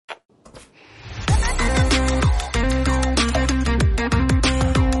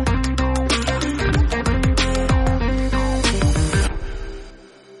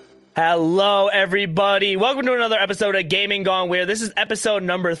Hello, everybody. Welcome to another episode of Gaming Gone Weird. This is episode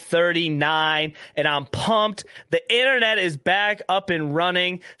number 39, and I'm pumped. The internet is back up and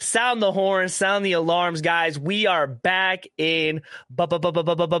running. Sound the horns, sound the alarms, guys. We are back in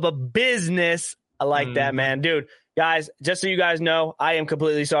business. I like that, man. Dude, guys, just so you guys know, I am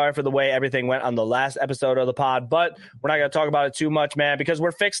completely sorry for the way everything went on the last episode of the pod, but we're not going to talk about it too much, man, because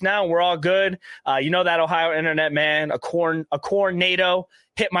we're fixed now. We're all good. You know that Ohio internet, man, a tornado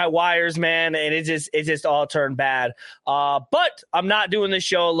hit my wires, man, and it just all turned bad. But I'm not doing this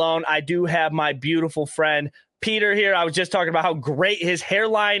show alone. I do have my beautiful friend Peter here. I was just talking about how great his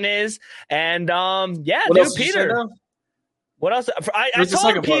hairline is, and yeah, what dude, else Peter. What else?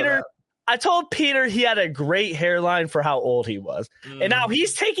 I told Peter he had a great hairline for how old he was. And now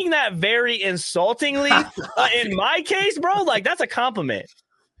he's taking that very insultingly. In my case, bro, like that's a compliment.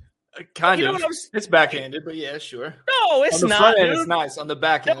 Kind of. It's backhanded, but yeah, sure. No, it's on the not. Front end, dude. it's nice. On the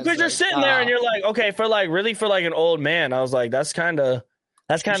back end, because you're sitting there and you're like, okay, for an old man, I was like, that's kind of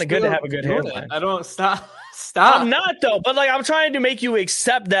good to have a good hairline. I don't stop. I'm not though, but like I'm trying to make you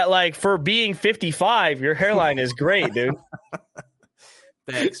accept that, like for being 55, your hairline is great, dude.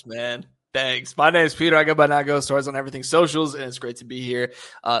 Thanks, man. Thanks. My name is Peter. I go by Not Ghost Stories on everything socials, and it's great to be here.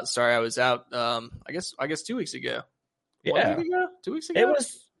 Sorry, I was out. I guess 2 weeks ago. Yeah, 2 weeks ago.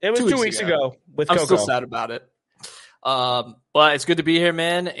 It was 2 weeks ago with Coco. I'm still sad about it. But it's good to be here,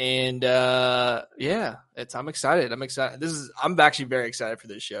 man. And yeah, I'm excited. I'm actually very excited for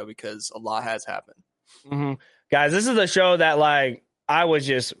this show because a lot has happened. Mm-hmm. Guys, this is a show that like I was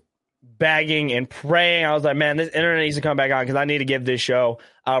just begging and praying. I was like, man, this internet needs to come back on because I need to give this show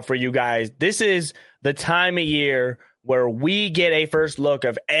out for you guys. This is the time of year where we get a first look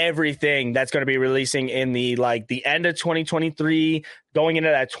of everything that's going to be releasing in the end of 2023, going into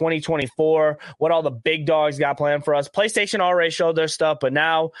that 2024, what all the big dogs got planned for us. PlayStation already showed their stuff, but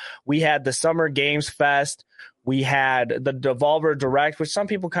now we had the Summer Games Fest. We had the Devolver Direct, which some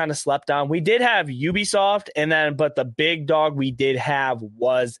people kind of slept on. We did have Ubisoft, but the big dog we did have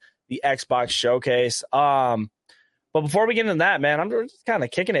was the Xbox Showcase. But before we get into that, man, I'm just kind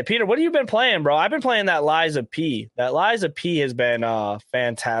of kicking it. Peter, what have you been playing, bro? I've been playing that Lies of P. That Lies of P has been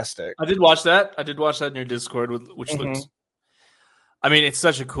fantastic. I did watch that. In your Discord, which looks. I mean, it's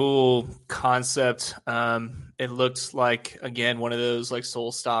such a cool concept. It looks like, again, one of those like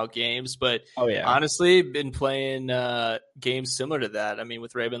Soul style games, but honestly, been playing games similar to that. I mean,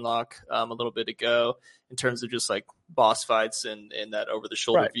 with Ravenlock a little bit ago, in terms of just like boss fights and that over the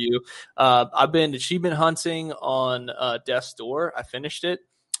shoulder view. I've been achievement hunting on Death's Door. I finished it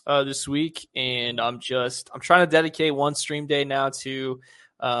this week, and I'm trying to dedicate one stream day now to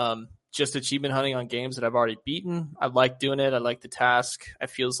just achievement hunting on games that I've already beaten. I like doing it. I like the task. It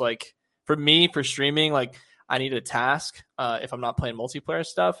feels like for streaming, like I need a task. If I'm not playing multiplayer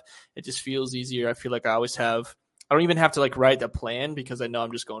stuff, it just feels easier. I feel like I don't even have to like write the plan because I know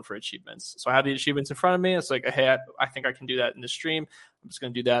I'm just going for achievements. So I have the achievements in front of me. It's like, hey, I think I can do that in the stream. I'm just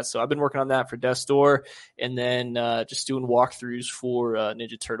going to do that. So I've been working on that for Death's Door, and then just doing walkthroughs for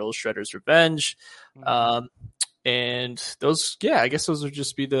Ninja Turtles Shredder's Revenge. And those, I guess those would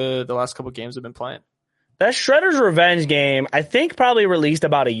just be the last couple of games I've been playing. That Shredder's Revenge game, I think probably released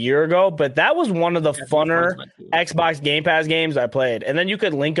about a year ago, but that was one of the funner Xbox Game Pass games I played. And then you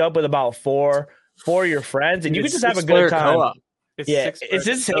could link up with about four of your friends, and you could just have a good time. Co-op. Is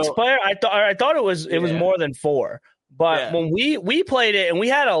this 6 player? I thought it was more than 4. But when we played it, and we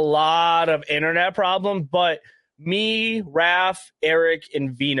had a lot of internet problems, but me, Raph, Eric,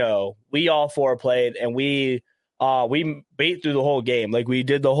 and Vino, we all 4 played, and we beat through the whole game. Like we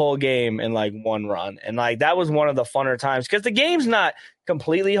did the whole game in like one run. And like that was one of the funner times because the game's not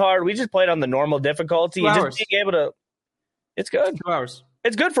completely hard. We just played on the normal difficulty. 2 hours. Just being able to, it's good. 2 hours.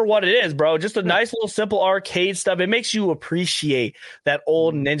 It's good for what it is, bro. Just a nice little simple arcade stuff. It makes you appreciate that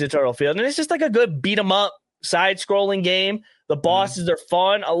old Ninja Turtle feel. And it's just like a good beat 'em up side scrolling game. The bosses are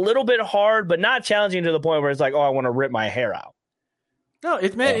fun, a little bit hard, but not challenging to the point where it's like, oh, I want to rip my hair out. No,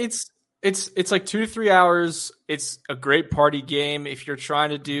 It's like 2 to 3 hours. It's a great party game. If you're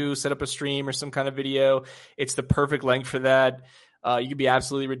trying to set up a stream or some kind of video, it's the perfect length for that. You can be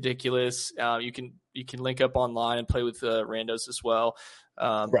absolutely ridiculous. You can link up online and play with randos as well.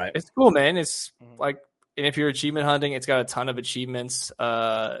 Right. It's cool, man. It's like, and if you're achievement hunting, it's got a ton of achievements.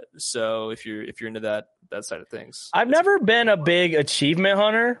 So if you're into that side of things, I've never been a big achievement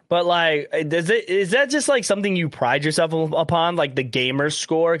hunter, but like, is that just like something you pride yourself upon, like the gamer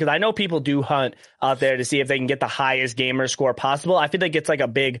score? Because I know people do hunt out there to see if they can get the highest gamer score possible. I feel like it's like a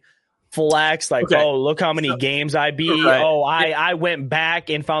big flex, like, oh, look how many games I beat. Right. Oh, I went back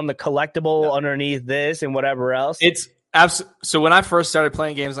and found the collectible underneath this and whatever else. So when I first started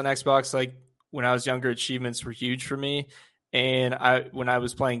playing games on Xbox, like when I was younger, achievements were huge for me. And when I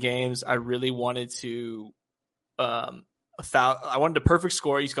was playing games, I really wanted to, I wanted a perfect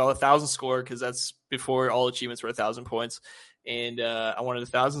score. You call it 1,000 score because that's before all achievements were 1,000 points. And I wanted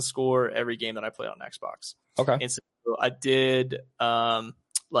 1,000 score every game that I played on Xbox. Okay. And so I did, I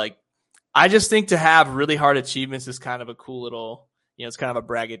just think to have really hard achievements is kind of a cool little, it's kind of a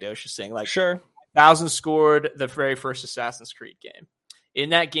braggadocious thing. Like, sure, 1,000 scored the very first Assassin's Creed game.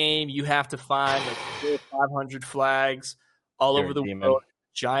 In that game, you have to find like 500 flags all over the world,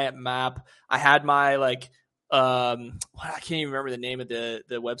 giant map. I had my I can't even remember the name of the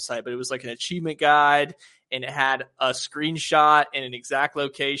website, but it was like an achievement guide, and it had a screenshot and an exact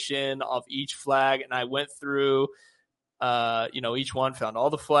location of each flag. And I went through, each one, found all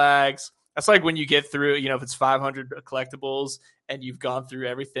the flags. That's like when you get through, if it's 500 collectibles and you've gone through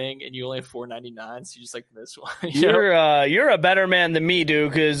everything and you only have 499, so you just miss one. You're a better man than me, dude,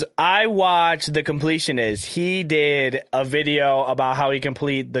 because I watched The Completionist. He did a video about how he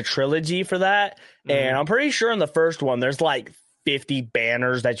complete the trilogy for that. Mm-hmm. And I'm pretty sure in the first one, there's 50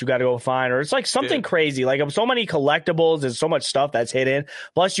 banners that you got to go find, or it's something crazy. So many collectibles and so much stuff that's hidden.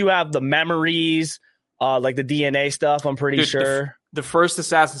 Plus you have the memories, the DNA stuff, I'm pretty sure. The first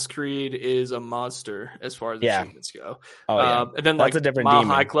Assassin's Creed is a monster as far as achievements go. Oh, yeah. And then that's a different Mile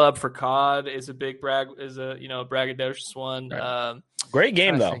demon. High Club for COD is a braggadocious one. Right. Great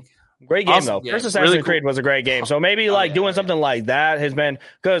game though. Great game though. First Assassin's Creed was a great game. So maybe doing something like that has been,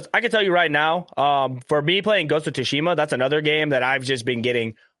 because I can tell you right now, for me playing Ghost of Tsushima, that's another game that I've just been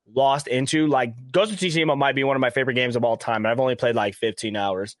getting lost into. Ghost of Tsushima might be one of my favorite games of all time, and I've only played 15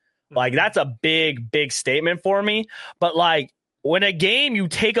 hours. That's a big statement for me. But when a game, you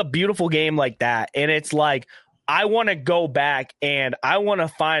take a beautiful game like that, and it's I want to go back and I want to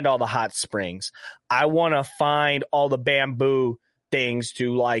find all the hot springs. I want to find all the bamboo things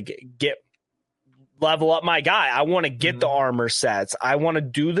to level up my guy. I want to get the armor sets. I want to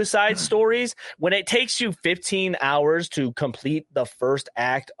do the side stories. When it takes you 15 hours to complete the first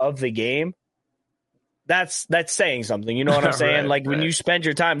act of the game, that's saying something. You know what I'm saying? When you spend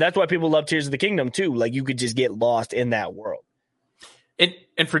your time, that's why people love Tears of the Kingdom too. You could just get lost in that world.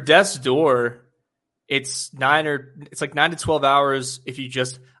 And for Death's Door, it's 9 to 12 hours. If you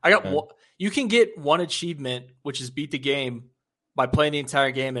you can get one achievement, which is beat the game by playing the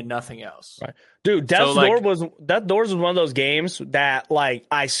entire game and nothing else. Right. Dude, Death's Door was one of those games that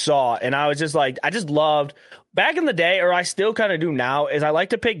I saw and I was just I just loved back in the day, or I still kind of do now, is I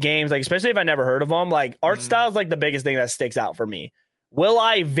like to pick games, especially if I never heard of them, art style is the biggest thing that sticks out for me. Will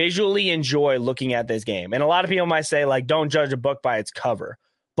I visually enjoy looking at this game? And a lot of people might say, don't judge a book by its cover.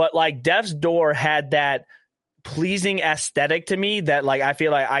 But, Death's Door had that pleasing aesthetic to me that, I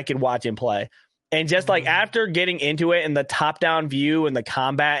feel like I could watch and play. And just, after getting into it and the top-down view and the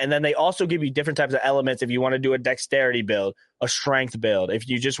combat, and then they also give you different types of elements if you want to do a dexterity build, a strength build, if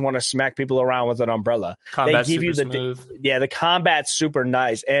you just want to smack people around with an umbrella. Combat's they give you the combat's super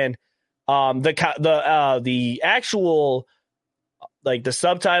nice. And the actual... the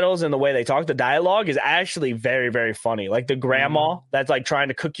subtitles and the way they talk, the dialogue is actually very, very funny. The grandma that's trying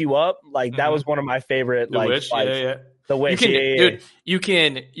to cook you up, that was one of my favorite. The Witch, The Witch, dude, you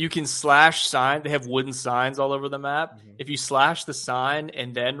can slash sign. They have wooden signs all over the map. Mm-hmm. If you slash the sign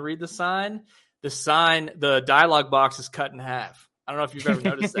and then read the dialogue box is cut in half. I don't know if you've ever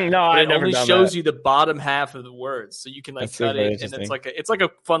noticed that. No, it only shows you the bottom half of the words, so you can cut it, and it's a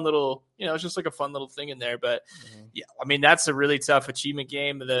fun little, it's just a fun little thing in there. But yeah, I mean that's a really tough achievement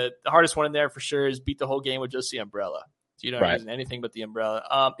game. The hardest one in there for sure is beat the whole game with just the umbrella. So you don't use anything but the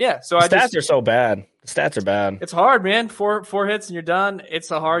umbrella. So the stats are so bad. The stats are bad. It's hard, man. Four hits and you're done.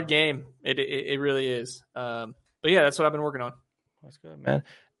 It's a hard game. It really is. But yeah, that's what I've been working on. That's good, man.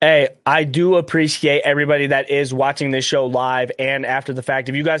 Hey, I do appreciate everybody that is watching this show live and after the fact.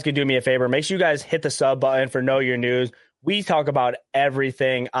 If you guys could do me a favor, make sure you guys hit the sub button for Know Your News. We talk about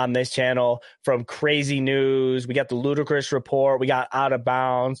everything on this channel, from crazy news. We got the Ludicrous Report. We got Out of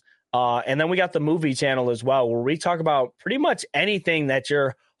Bounds. And then we got the movie channel as well, where we talk about pretty much anything that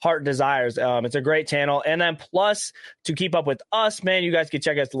your heart desires. It's a great channel. And then plus, to keep up with us, man, you guys can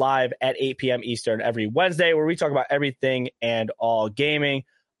check us live at 8 p.m. Eastern every Wednesday, where we talk about everything and all gaming.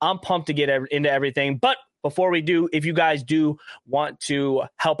 I'm pumped to get into everything. But before we do, if you guys do want to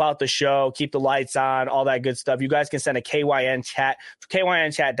help out the show, keep the lights on, all that good stuff, you guys can send a KYN chat,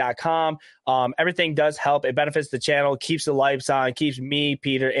 kynchat.com. Everything does help. It benefits the channel, keeps the lights on, keeps me,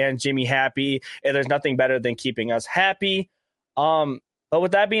 Peter, and Jimmy happy. And there's nothing better than keeping us happy. But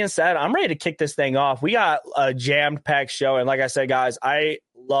with that being said, I'm ready to kick this thing off. We got a jammed packed show. And like I said, guys, I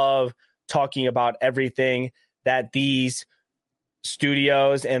love talking about everything that these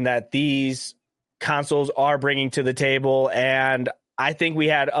studios and that these consoles are bringing to the table. And I think we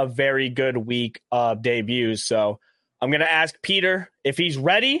had a very good week of debuts. So I'm going to ask Peter if he's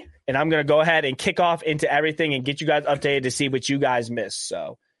ready, and I'm going to go ahead and kick off into everything and get you guys updated to see what you guys missed.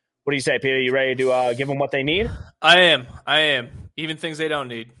 So what do you say, Peter? You ready to give them what they need? I am. Even things they don't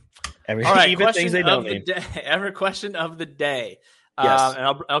need. All right, even things they don't need. Every question of the day. Yes.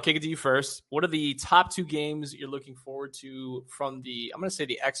 And I'll kick it to you first. What are the top 2 games you're looking forward to from I'm going to say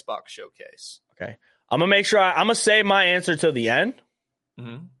the Xbox showcase? Okay. I'm going to make sure I'm going to save my answer to the end.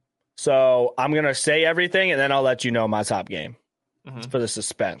 Mm-hmm. So I'm going to say everything, and then I'll let you know my top game for the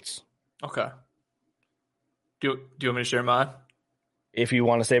suspense. Okay. Do you want me to share mine? If you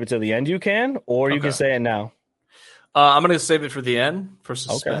want to save it to the end, you can, or you can say it now. I'm going to save it for the end for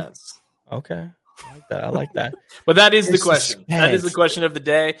suspense. Okay. I like that. But that is the question. That is the question of the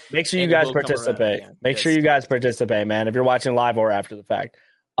day. Make sure you guys participate. Make sure you guys participate, man, if you're watching live or after the fact.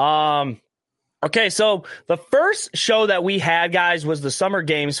 Okay, so the first show that we had, guys, was the Summer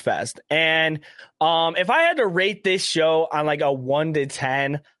Games Fest. And if I had to rate this show on like a 1 to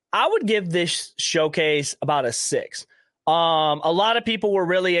 10, I would give this showcase about a 6. A lot of people were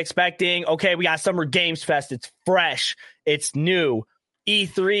really expecting, okay, we got Summer Games Fest. It's fresh. It's new.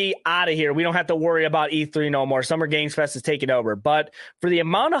 E3 out of here. We don't have to worry about E3 no more. Summer Games Fest is taking over. But for the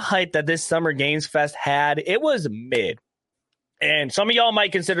amount of hype that this Summer Games Fest had, it was mid. And some of y'all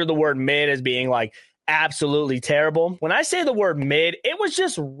might consider the word mid as being like absolutely terrible. When I say the word mid, it was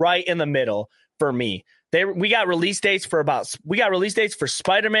just right in the middle for me. We got release dates for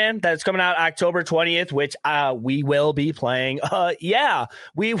Spider-Man that's coming out October 20th, which we will be playing.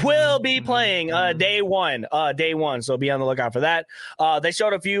 We will be playing day one. So be on the lookout for that. They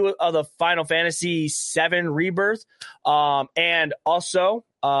showed a few of the Final Fantasy VII Rebirth. And also,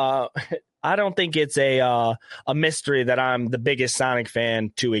 I don't think it's a mystery that I'm the biggest Sonic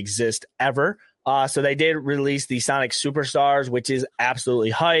fan to exist ever. So they did release the Sonic Superstars, which is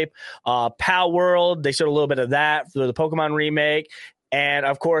absolutely hype. Pal World, they showed a little bit of that for the Pokemon remake. And,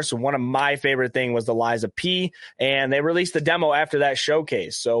 of course, one of my favorite things was the Lies of P. And they released the demo after that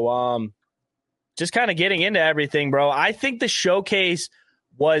showcase. So just kind of getting into everything, bro. I think the showcase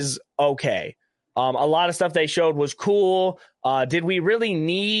was okay. A lot of stuff they showed was cool. Did we really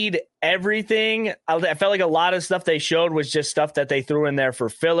need everything? I felt like a lot of stuff they showed was just stuff that they threw in there for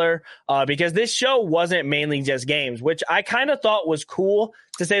filler, because this show wasn't mainly just games, which I kind of thought was cool,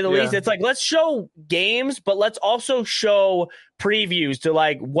 to say the least. It's like, let's show games, but let's also show previews to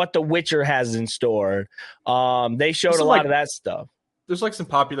like what The Witcher has in store. They showed a lot of that stuff. There's like some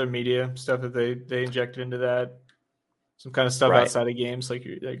popular media stuff that they injected into that. Some kind of stuff outside of games, like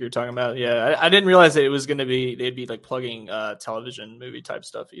you're talking about. Yeah, I didn't realize that it was going to be, they'd be like plugging television movie type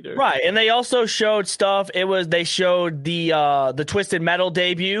stuff either. Right, and they also showed stuff. They showed the Twisted Metal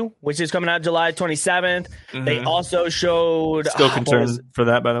debut, which is coming out July 27th. Mm-hmm. They also showed still concerned for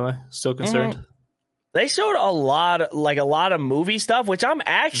that, by the way. Still concerned. Mm-hmm. They showed a lot of movie stuff, which I'm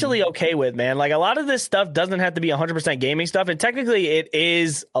actually okay with, man. Like, a lot of this stuff doesn't have to be 100% gaming stuff, and technically it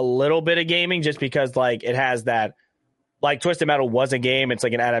is a little bit of gaming, just because like it has that. Like, Twisted Metal was a game. It's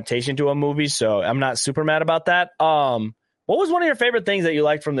like an adaptation to a movie, so I'm not super mad about that. What was one of your favorite things that you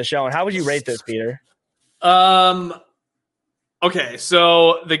liked from the show, and how would you rate this, Peter? Okay,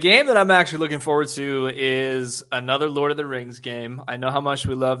 so the game that I'm actually looking forward to is another Lord of the Rings game. I know how much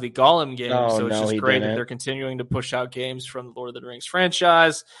we love the Gollum game, so it's just great that they're continuing to push out games from the Lord of the Rings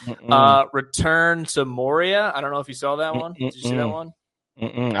franchise. Return to Moria. I don't know if you saw that one. Did you see that one?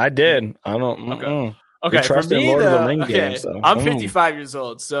 I did. I don't. Okay. Okay, for me, Lord of the Rings game, so. I'm 55 years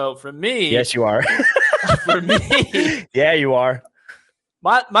old, so for me... Yes, you are. For me... Yeah, you are.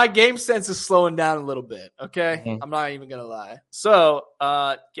 My game sense is slowing down a little bit, okay? I'm not even going to lie. So,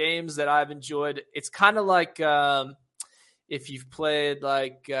 games that I've enjoyed, it's kind of like if you've played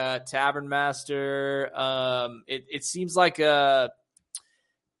like Tavern Master, it seems like you're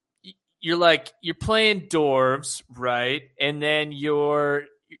playing dwarves, right? And then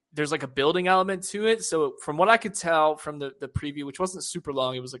there's like a building element to it. So from what I could tell from the preview, which wasn't super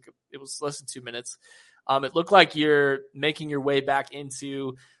long, it was less than 2 minutes. It looked like you're making your way back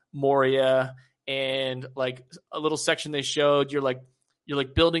into Moria, and like a little section they showed, you're like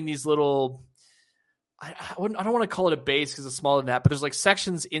building these little, I don't want to call it a base because it's smaller than that, but there's like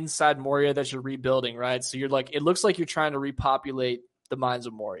sections inside Moria that you're rebuilding, right? So it looks like you're trying to repopulate the mines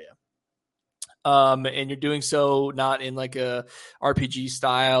of Moria. And you're doing so not in like a RPG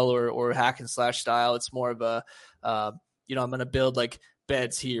style or hack and slash style. It's more of a, I'm going to build like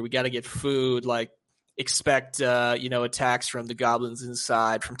beds here. We got to get food, like expect, attacks from the goblins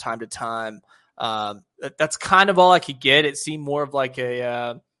inside from time to time. That's kind of all I could get. It seemed more of like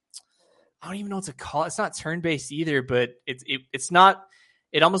a I don't even know what to call it. It's not turn-based either, but it's not.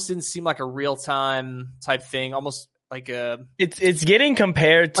 It almost didn't seem like a real-time type thing. Almost like a it's getting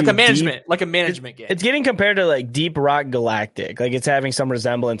compared to like a management game. It's getting compared to like Deep Rock Galactic. Like it's having some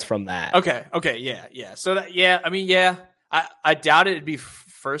resemblance from that. Okay, yeah. So I doubt it'd be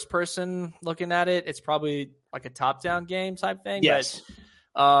first person looking at it. It's probably like a top-down game type thing. Yes.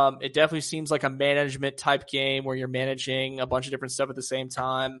 But it definitely seems like a management type game where you're managing a bunch of different stuff at the same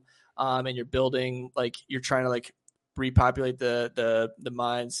time, and you're building, like you're trying to like repopulate the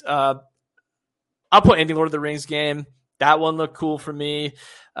mines. I'll put any Lord of the Rings game. That one looked cool for me.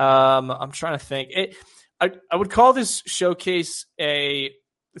 I'm trying to think. I would call this showcase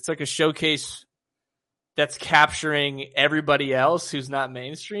it's like a showcase that's capturing everybody else who's not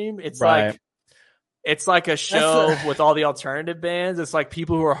mainstream. It's like a show with all the alternative bands. It's like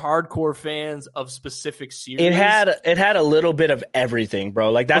people who are hardcore fans of specific series. It had a little bit of everything,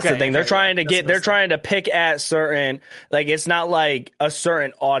 bro. Like that's the thing. They're trying to pick at certain, like it's not like a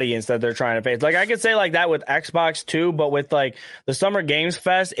certain audience that they're trying to face. Like I could say like that with Xbox too, but with like the Summer Games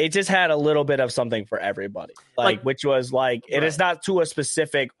Fest, it just had a little bit of something for everybody. Like which was like it is not to a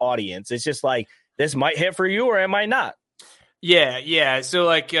specific audience. It's just like this might hit for you or it might not. Yeah. So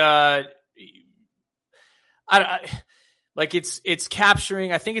like it's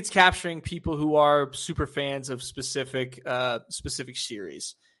capturing. I think it's capturing people who are super fans of specific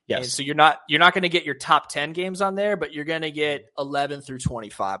series. Yes. And so you're not going to get your top 10 games on there, but you're going to get 11 through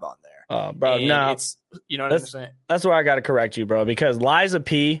 25 on there. Bro, and no, it's what I'm saying. That's where I got to correct you, bro. Because Lies of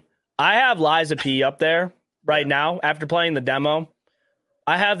P, I have Lies of P up there right now after playing the demo.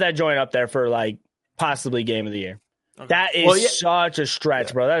 I have that joint up there for like possibly game of the year. Okay. That is such a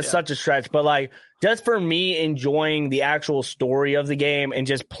stretch, bro. That is such a stretch. But like, just for me enjoying the actual story of the game and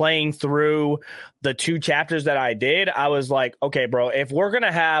just playing through the 2 chapters that I did, I was like, okay, bro, if we're going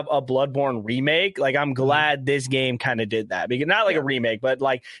to have a Bloodborne remake, like I'm glad this game kind of did that. Because not like a remake, but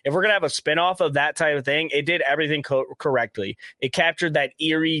like if we're going to have a spinoff of that type of thing, it did everything correctly. It captured that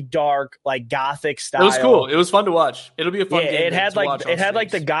eerie, dark, like gothic style. It was cool. It was fun to watch. It'll be a fun game. It had like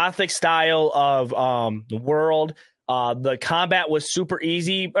the gothic style of the world. The combat was super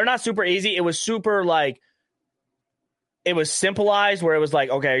easy, or not super easy. It was super like, it was simplified where it was like,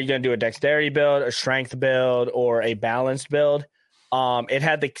 okay, are you going to do a dexterity build, a strength build, or a balanced build? It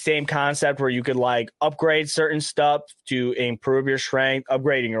had the same concept where you could like upgrade certain stuff to improve your strength,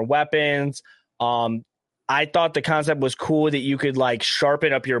 upgrading your weapons. I thought the concept was cool that you could like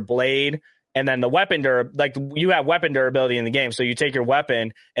sharpen up your blade. And then the weapon you have weapon durability in the game. So you take your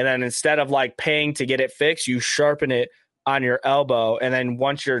weapon and then instead of like paying to get it fixed, you sharpen it on your elbow. And then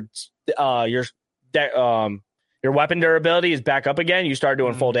once your weapon durability is back up again, you start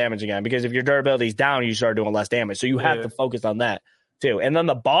doing full damage again. Because if your durability is down, you start doing less damage. So you have to focus on that too. And then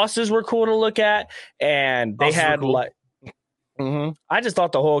the bosses were cool to look at. And they had I just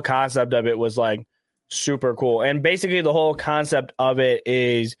thought the whole concept of it was like super cool. And basically the whole concept of it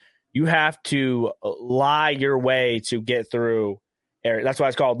is you have to lie your way to get through. That's why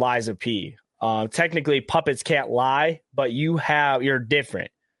it's called Lies of P. Technically, puppets can't lie, but you're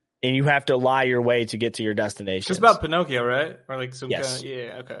different, and you have to lie your way to get to your destination. It's about Pinocchio, right? Or like some yes.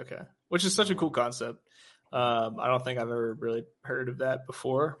 kind of, okay. Which is such a cool concept. I don't think I've ever really heard of that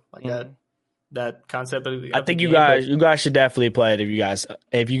before, like that concept. I think you guys should definitely play it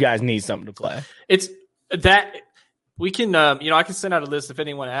if you guys need something to play. It's that. We can, I can send out a list if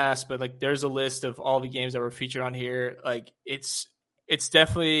anyone asks, but like, there's a list of all the games that were featured on here. Like, it's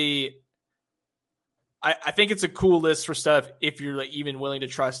definitely, I think it's a cool list for stuff if you're like even willing to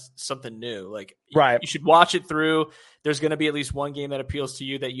trust something new. Like, you should watch it through. There's going to be at least one game that appeals to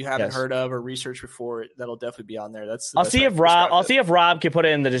you that you haven't heard of or researched before. That'll definitely be on there. I'll see if Rob can put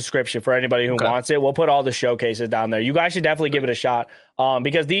it in the description for anybody who wants it. We'll put all the showcases down there. You guys should definitely give it a shot.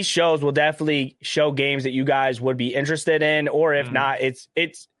 Because these shows will definitely show games that you guys would be interested in, or if not, it's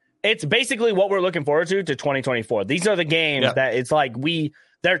basically what we're looking forward to 2024. These are the games that it's like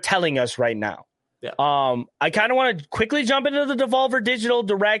they're telling us right now. Yeah. I kind of want to quickly jump into the Devolver Digital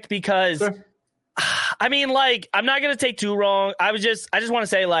Direct because I mean, like, I'm not gonna take too long. I just want to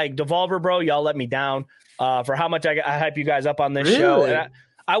say, like, Devolver, bro, y'all let me down for how much I hype you guys up on this show. And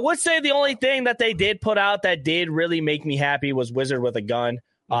I would say the only thing that they did put out that did really make me happy was Wizard with a Gun.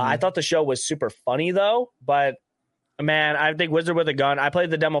 I thought the show was super funny though, but man, I think Wizard with a Gun. I played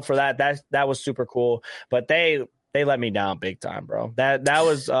the demo for that. That was super cool, but they let me down big time, bro. That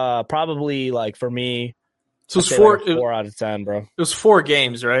was probably like for me. So it's like 4 out of 10, bro. It was 4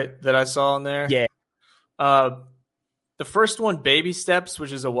 games, right, that I saw in there. Yeah. The first one, Baby Steps,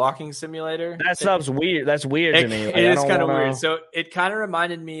 which is a walking simulator. That stuff's weird. That's weird to me. Like, it is kind of weird. So it kind of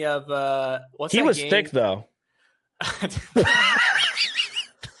reminded me of what's he that was game? Thick though.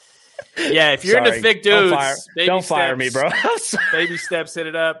 Yeah, if you're into thick dudes, don't fire me, bro. Baby Steps, hit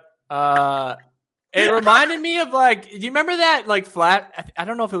it up. It reminded me of like, do you remember that like flat? I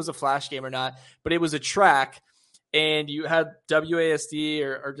don't know if it was a Flash game or not, but it was a track. And you had WASD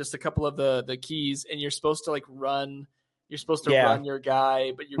or just a couple of the keys, and you're supposed to like run. You're supposed to run your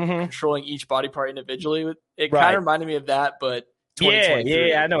guy, but you're controlling each body part individually. It kind of reminded me of that, but 2023.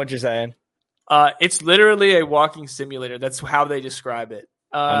 Yeah, I know what you're saying. It's literally a walking simulator. That's how they describe it.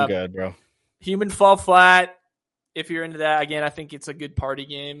 I'm good, bro. Human Fall Flat. If you're into that, again, I think it's a good party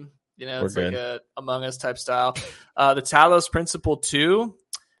game. You know, it's like a Among Us type style. The Talos Principle 2.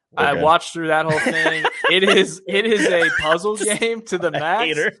 I watched through that whole thing. It is a puzzle game to the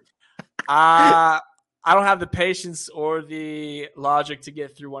max. I don't have the patience or the logic to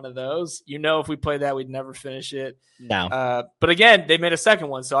get through one of those. You know, if we played that, we'd never finish it. No. But again, they made a second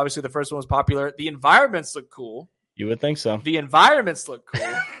one, so obviously the first one was popular. The environments look cool. You would think so. The environments look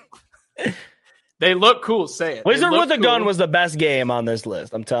cool. They look cool. Say it. Wizard with a Gun was the best game on this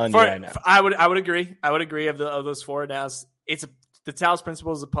list. I'm telling you right now. I would agree. I would agree of those four. Now the Talos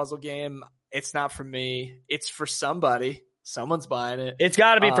Principle is a puzzle game. It's not for me. It's for somebody. Someone's buying it. It's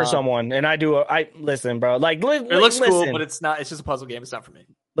got to be for someone. And I listen, bro. Like it looks cool, but it's not. It's just a puzzle game. It's not for me.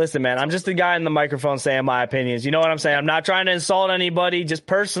 Listen, man. I'm just the guy in the microphone saying my opinions. You know what I'm saying? I'm not trying to insult anybody. Just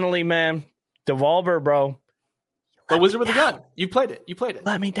personally, man. Devolver, bro. But Wizard with a Gun. You played it.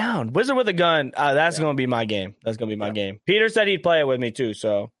 Let me down. Wizard with a Gun. That's going to be my game. That's going to be my game. Peter said he'd play it with me too.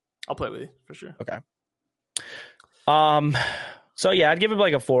 So I'll play it with you for sure. Okay. So yeah, I'd give it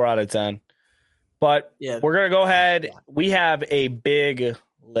like a 4 out of 10. But we're going to go ahead. Yeah. We have a big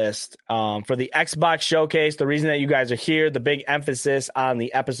list for the Xbox Showcase. The reason that you guys are here, the big emphasis on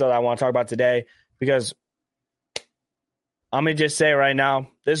the episode I want to talk about today, because I'm going to just say right now,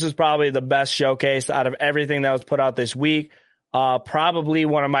 this is probably the best showcase out of everything that was put out this week. Probably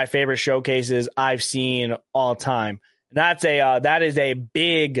one of my favorite showcases I've seen all time. And that is a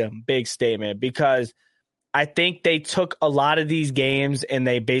big statement, because I think they took a lot of these games and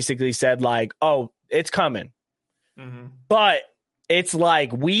they basically said like, oh, it's coming. Mm-hmm. But it's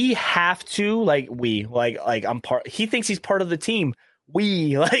like, we have to I'm part, he thinks he's part of the team.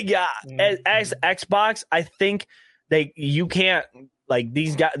 As Xbox, I think you can't, like,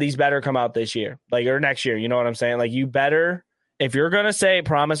 these better come out this year, like, or next year. You know what I'm saying? Like, you better, if you're going to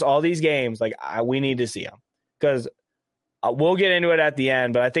promise all these games, like, we need to see them, because we'll get into it at the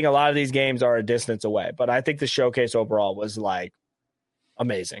end, but I think a lot of these games are a distance away. But I think the showcase overall was like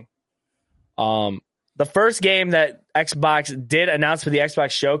amazing. The first game that Xbox did announce for the Xbox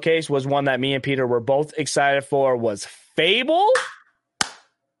Showcase was one that me and Peter were both excited for, was Fable.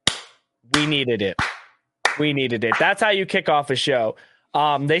 We needed it. That's how you kick off a show.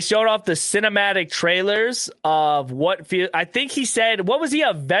 They showed off the cinematic trailers of I think he said, what was he,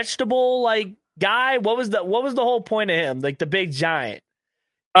 a vegetable like guy? What was the whole point of him? Like the big giant.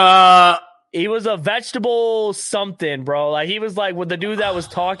 He was a vegetable something, bro. Like he was like with the dude that was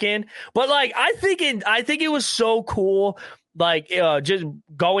talking. But like I think it was so cool. Like just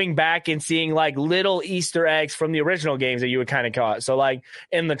going back and seeing like little Easter eggs from the original games that you would kind of caught. So like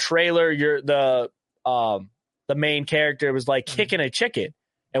in the trailer, the main character was like kicking a chicken,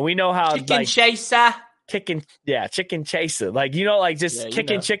 and we know how chicken chaser. Chicken chaser. Like, you know, like just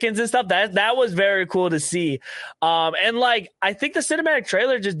kicking chickens and stuff. That was very cool to see. And like, I think the cinematic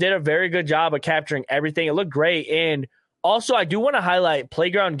trailer just did a very good job of capturing everything. It looked great. And also, I do want to highlight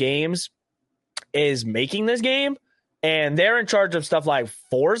Playground Games is making this game, and they're in charge of stuff like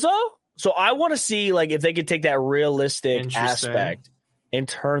Forza. So I want to see like if they could take that realistic aspect and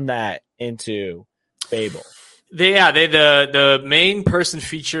turn that into Fable. The main person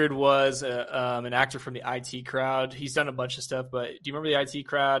featured was an actor from the IT Crowd. He's done a bunch of stuff, but do you remember the IT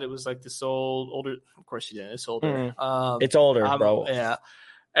Crowd? It was like this older. Of course you didn't. It's older. It's older, bro. Yeah,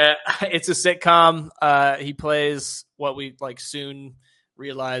 it's a sitcom. He plays what we like soon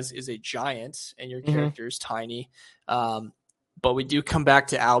realize is a giant, and your character is tiny. But we do come back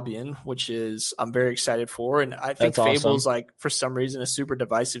to Albion, which is I'm very excited for. And I think Fable's like, for some reason, a super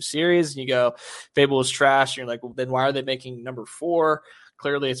divisive series. And you go, Fable is trash. And you're like, well, then why are they making number 4?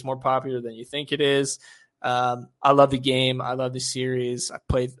 Clearly, it's more popular than you think it is. I love the game. I love the series. I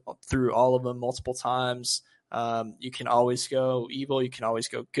played through all of them multiple times. You can always go evil. You can always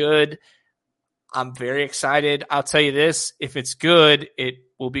go good. I'm very excited. I'll tell you this. If it's good, it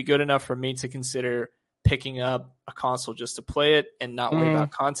will be good enough for me to consider picking up a console just to play it and not worry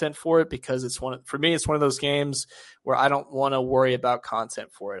about content for it, because for me, it's one of those games where I don't want to worry about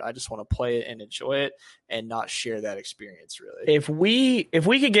content for it. I just want to play it and enjoy it and not share that experience, really. If we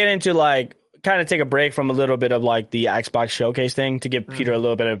could get into like kind of take a break from a little bit of like the Xbox showcase thing to give Peter a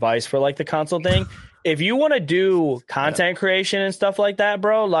little bit of advice for like the console thing. If you want to do content creation and stuff like that,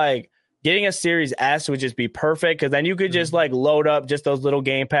 bro, like getting a Series S would just be perfect, because then you could just like load up just those little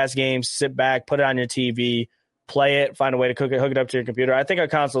Game Pass games, sit back, put it on your TV, play it, find a way to hook it up to your computer. I think a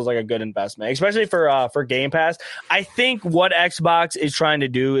console is like a good investment, especially for Game Pass. I think what Xbox is trying to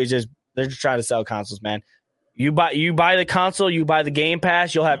do is they're just trying to sell consoles, man. You buy the console, you buy the Game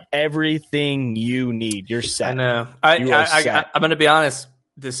Pass, you'll have everything you need. You're set. I know. I'm going to be honest.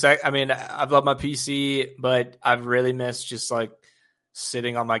 I've loved my PC, but I've really missed just like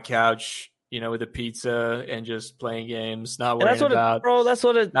sitting on my couch, with a pizza and just playing games, not worrying about, bro. That's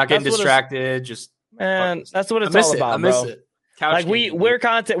what it. Not getting distracted. That's what it's all about. I miss it. Couch like we're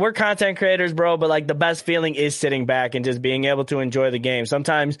content creators, bro. But like the best feeling is sitting back and just being able to enjoy the game.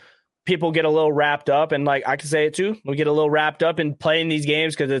 Sometimes people get a little wrapped up, and like I can say it too. We get a little wrapped up in playing these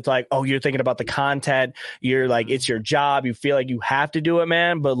games because it's like, oh, you're thinking about the content. You're like, it's your job. You feel like you have to do it,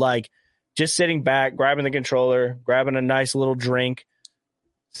 man. But like just sitting back, grabbing the controller, grabbing a nice little drink,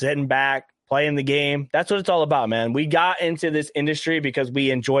 sitting back, playing the game. That's what it's all about, man. We got into this industry because we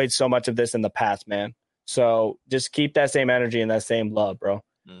enjoyed so much of this in the past, man. So just keep that same energy and that same love, bro.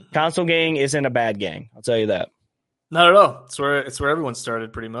 Console gang isn't a bad gang. I'll tell you that. Not at all. It's where everyone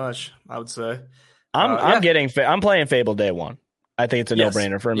started, pretty much, I would say. I'm playing Fable day one. I think it's a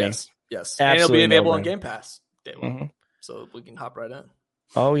no-brainer for me. Yes. And it'll be available on Game Pass day one. So we can hop right in.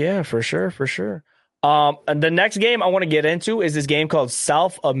 Oh yeah, for sure. And the next game I want to get into is this game called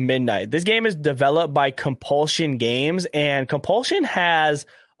South of Midnight. This game is developed by Compulsion Games, and Compulsion has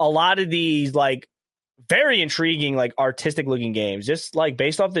a lot of these like very intriguing, like artistic looking games. Just like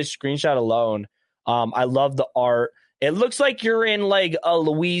based off this screenshot alone, I love the art. It looks like you're in like a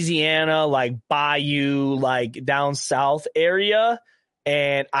Louisiana, like bayou, like down south area.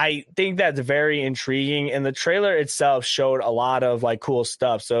 And I think that's very intriguing. And the trailer itself showed a lot of like cool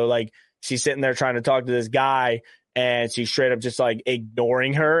stuff. So like she's sitting there trying to talk to this guy, and she's straight up just like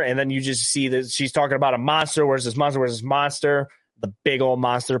ignoring her. And then you just see that she's talking about a monster. Where's this monster? The big old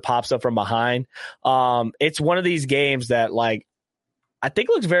monster pops up from behind. It's one of these games that like I think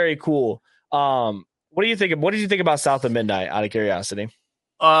looks very cool. What do you think? What did you think about South of Midnight? Out of curiosity,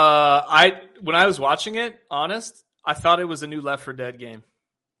 when I was watching it, I thought it was a new Left 4 Dead game.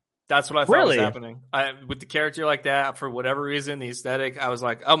 That's what I thought was happening. With the character like that, for whatever reason, the aesthetic, I was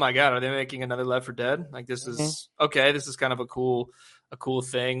like, oh my god, are they making another Left 4 Dead? Like this is okay. This is kind of a cool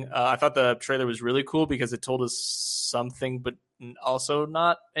thing. I thought the trailer was really cool because it told us something, but also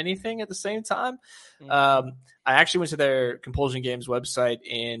not anything at the same time. I actually went to their Compulsion Games website,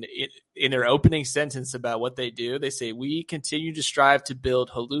 and in their opening sentence about what they do, they say, "We continue to strive to build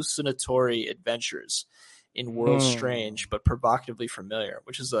hallucinatory adventures in worlds strange but provocatively familiar,"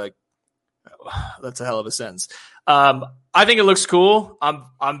 which is like, that's a hell of a sentence. I think it looks cool.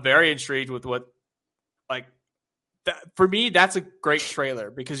 I'm very intrigued with what, like, that, for me, that's a great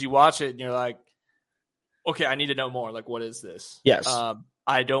trailer because you watch it and you're like, okay, I need to know more. Like, what is this? Yes.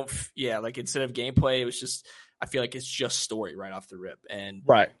 I don't. Like instead of gameplay, it was just. I feel like it's just story right off the rip, and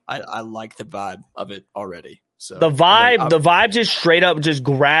I like the vibe of it already. So the vibe just straight up just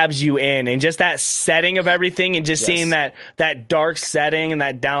grabs you in, and just that setting of everything, and just seeing that dark setting and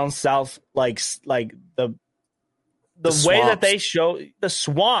that down south, like the way that they show the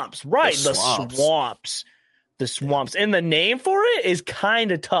swamps, right? The swamps, and the name for it is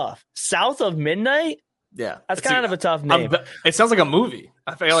kind of tough. South of Midnight. Yeah, that's kind of a tough name. It sounds like a movie.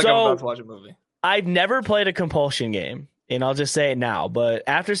 I feel like I'm about to watch a movie. I've never played a Compulsion game, and I'll just say it now. But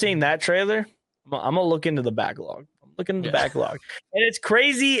after seeing that trailer, I'm gonna look into the backlog. And it's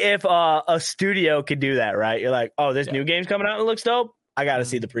crazy if a studio could do that, right? You're like, oh, this new game's coming out and it looks dope. I got to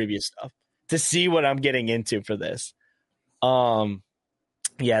see the previous stuff to see what I'm getting into for this.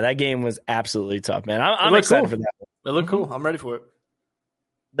 That game was absolutely tough, man. I'm excited for that. It looked cool. I'm ready for it.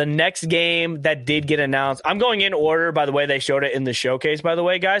 The next game that did get announced, I'm going in order, by the way. They showed it in the showcase, by the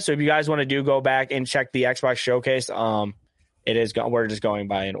way, guys. So if you guys want to go back and check the Xbox showcase, we're just going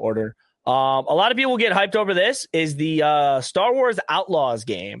by in order. A lot of people get hyped over this is the Star Wars Outlaws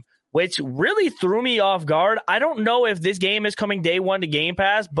game, which really threw me off guard. I don't know if this game is coming day one to Game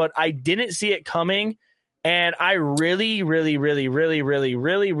Pass, but I didn't see it coming. And I really, really, really, really, really,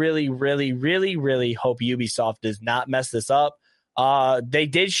 really, really, really, really, really hope Ubisoft does not mess this up. They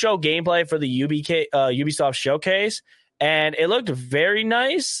did show gameplay for the Ubisoft showcase, and it looked very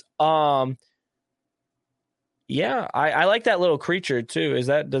nice. Yeah, I like that little creature too. Does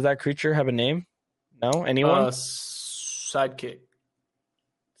that creature have a name? No, anyone? Sidekick.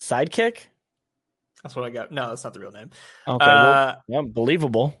 Sidekick? That's what I got. No, that's not the real name. Okay, well, yeah,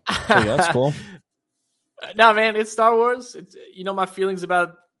 believable. Yeah, that's cool. No, man, it's Star Wars. It's, my feelings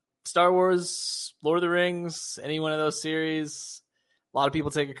about Star Wars, Lord of the Rings, any one of those series. A lot of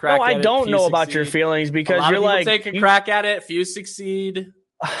people take a crack at it. No, I don't know about your feelings because you're like... take a crack at it. Few succeed.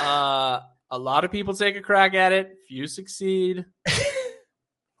 A lot of people take a crack at it. Few succeed.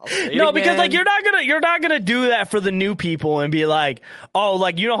 No, because like you're not gonna do that for the new people and be like, oh,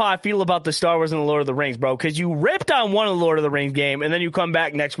 like you know how I feel about the Star Wars and the Lord of the Rings, bro. Because you ripped on one of the Lord of the Rings game, and then you come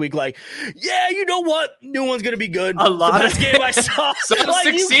back next week like, yeah, you know what, new one's gonna be good. A lot of game I saw. Some like,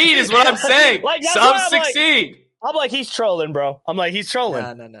 succeed is what I'm saying. Like, some succeed. Like, I'm like, he's trolling, bro. I'm like, he's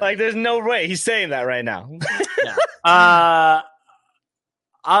trolling. No. Like, there's no way he's saying that right now. No. I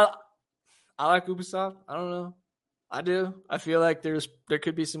like Ubisoft. I don't know. I do. I feel like there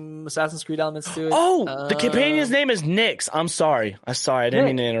could be some Assassin's Creed elements to it. Oh, the companion's name is Nyx. I'm sorry. I didn't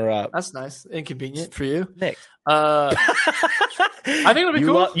mean to interrupt. That's nice. Inconvenient for you. Nyx. I think it'll be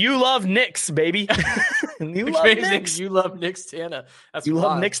cool. You love Nyx, baby. You love Nyx. You love Nyx Tana.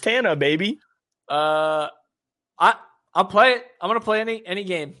 Love Nyx Tana, baby. I'll play it. I'm gonna play any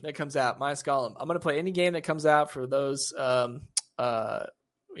game that comes out. Minus Gollum. I'm gonna play any game that comes out for those for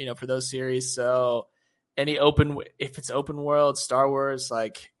those series. So if it's open world Star Wars,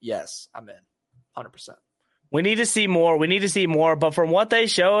 like, yes, I'm in 100%. We need to see more. But from what they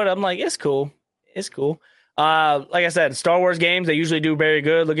showed, I'm like, it's cool. Like I said, Star Wars games, they usually do very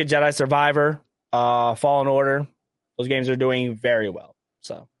good. Look at Jedi Survivor, Fallen Order. Those games are doing very well.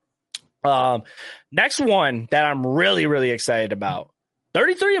 So next one that I'm really, really excited about,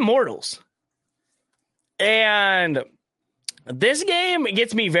 33 Immortals. And this game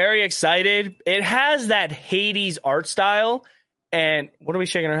gets me very excited. It has that Hades art style. And what are we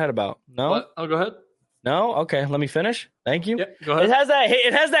shaking our head about? No? What? Oh, go ahead. No? Okay, let me finish. Thank you. Yeah, go ahead.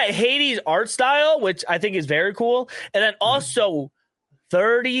 It has that Hades art style, which I think is very cool. And then also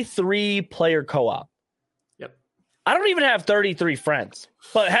 33 player co-op. Yep. I don't even have 33 friends.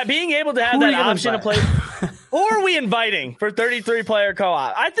 But being able to have that option to play... Who are we inviting for 33 player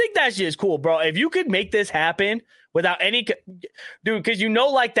co-op? I think that shit is cool, bro. If you could make this happen without any... Dude, because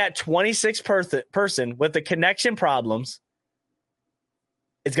like that 26 person with the connection problems,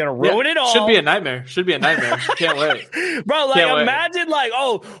 it's going to ruin it all. Should be a nightmare. Can't wait. Bro, like, imagine, like,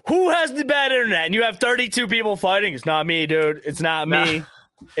 oh, who has the bad internet? And you have 32 people fighting. It's not me, dude. It's not me.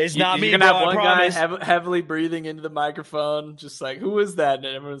 It's not me, You're bro. Have one guy heavily breathing into the microphone, just like, who is that? And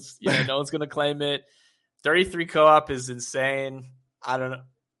everyone's, no one's going to claim it. 33 co-op is insane. I don't know.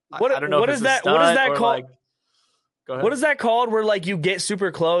 I don't know what is that called? Like, go ahead. What is that called where like you get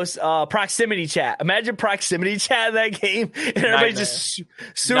super close? Proximity chat. Imagine proximity chat in that game and everybody's just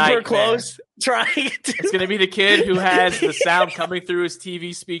super close trying to... It's going to be the kid who has the sound coming through his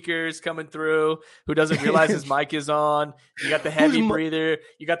TV speakers coming through, who doesn't realize his mic is on. You got the heavy breather.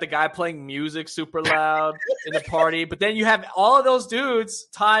 You got the guy playing music super loud in the party. But then you have all of those dudes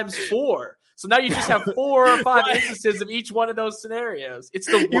times 4. So now you just have 4 or 5 instances of each one of those scenarios. It's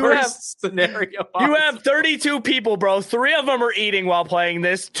the worst scenario possible. You have 32 people, bro. 3 of them are eating while playing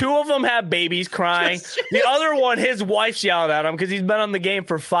this. 2 of them have babies crying. The other one, his wife's yelling at him because he's been on the game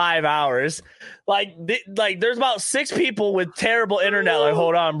for 5 hours. Like there's about 6 people with terrible internet. Like,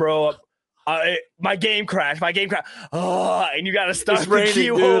 hold on, bro. My game crashed. Oh, and you got to start the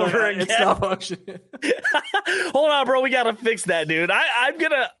queue over again. It's not functioning. Hold on, bro. We got to fix that, dude.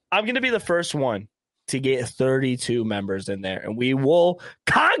 I'm gonna be the first one to get 32 members in there, and we will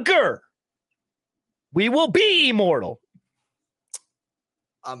conquer. We will be immortal.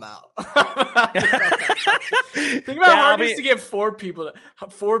 I'm out. Think about how hard it is to get 4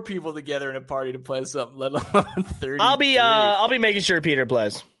 people together in a party to play something, let alone 30. I'll be making sure Peter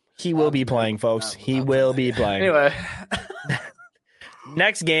plays. He will be playing, folks. He will be playing. Anyway.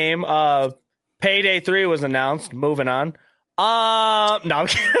 Next game, Payday 3 was announced. Moving on. No, I'm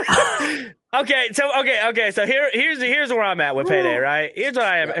kidding. Okay. So here's where I'm at with Payday, right? Here's what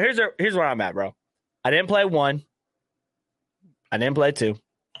I am. Here's where I'm at, bro. I didn't play 1. I didn't play 2.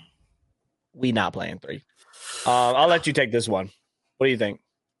 We not playing 3. I'll let you take this one. What do you think?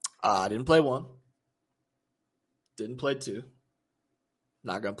 I didn't play 1. Didn't play 2.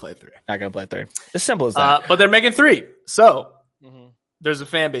 Not gonna play 3. Not gonna play 3. As simple as that. But they're making 3, so there's a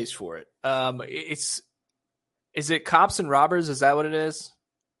fan base for it. Is it cops and robbers? Is that what it is?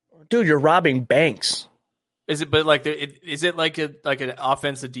 Dude, you're robbing banks. Is it? But like, is it like an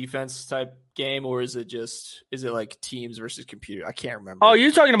offensive defense type game, or is it like teams versus computer? I can't remember. Oh,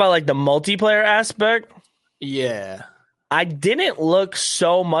 you're talking about like the multiplayer aspect? Yeah. I didn't look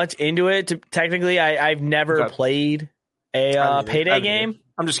so much into it. Technically, I've never played a Payday game.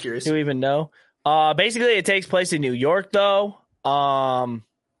 I'm just curious. Do you even know? Basically, it takes place in New York, though. I'm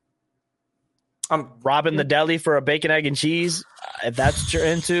robbing the deli for a bacon, egg, and cheese. If that's what you're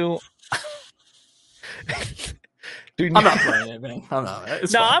into. Dude, I'm not playing it, man.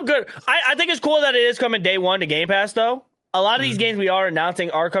 I'm good. I think it's cool that it is coming day one to Game Pass, though. A lot of these games we are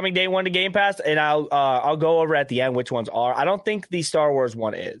announcing are coming day one to Game Pass, and I'll go over at the end which ones are. I don't think the Star Wars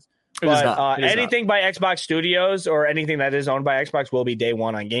one is. But anything by Xbox Studios or anything that is owned by Xbox will be day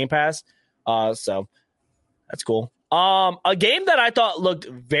one on Game Pass. So that's cool. A game that I thought looked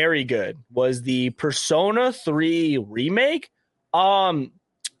very good was the Persona 3 remake.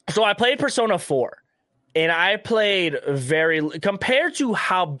 So I played Persona 4. And I played compared to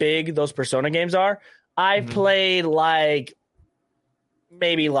how big those Persona games are, I played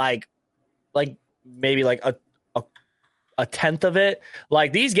maybe a tenth of it.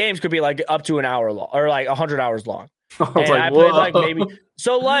 Like these games could be like up to an hour long or like 100 hours long. I played like maybe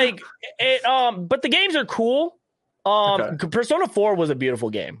so like it. But the games are cool. Persona 4 was a beautiful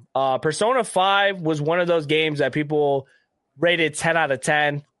game. Persona 5 was one of those games that people rated 10 out of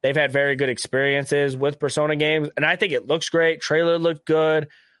 10. They've had very good experiences with Persona games, and I think it looks great. Trailer looked good.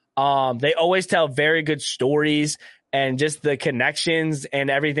 They always tell very good stories, and just the connections and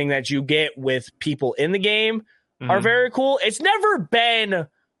everything that you get with people in the game are very cool. It's never been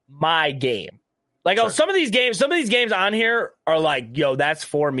my game. Like some of these games on here are like, yo, that's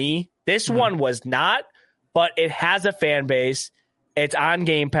for me. This one was not, but it has a fan base. It's on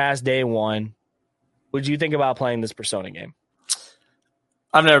Game Pass day one. Would you think about playing this Persona game?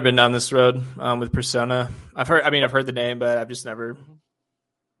 I've never been down this road with Persona. I've heard the name, but I've just never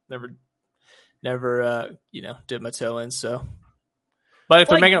did my toe in. So, but if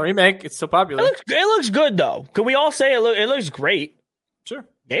they're making a remake, it's so popular. It looks good though. Can we all say it looks great? Sure,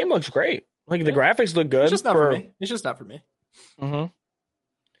 game looks great. Like the graphics look good. It's just not for me. It's just not for me. I'm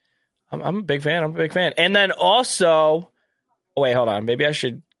a big fan. And then also, wait, hold on. Maybe I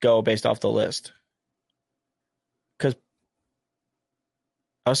should go based off the list. Because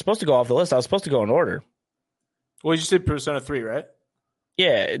I was supposed to go off the list. I was supposed to go in order. Well, you said Persona 3, right?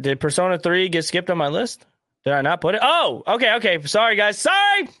 Yeah. Did Persona 3 get skipped on my list? Did I not put it? Oh, okay. Sorry, guys.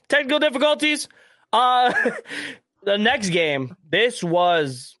 Sorry. Technical difficulties. The next game. This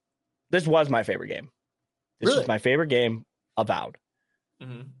was my favorite game. This was my favorite game, Avowed.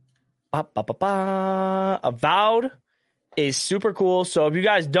 Avowed is super cool. So if you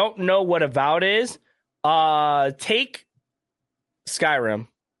guys don't know what Avowed is, take Skyrim.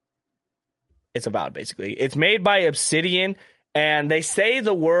 It's Avowed, basically. It's made by Obsidian, and they say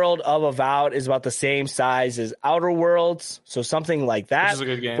the world of Avowed is about the same size as Outer Worlds, so something like that. This is a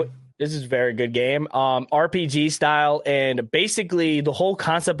good game. This is a very good game. RPG style, and basically the whole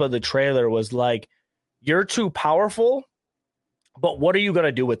concept of the trailer was like, you're too powerful, but what are you going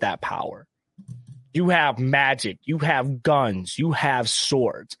to do with that power? You have magic, you have guns, you have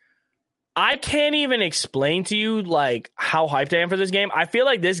swords. I can't even explain to you like how hyped I am for this game. I feel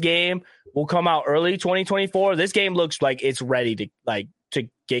like this game will come out early 2024. This game looks like it's ready to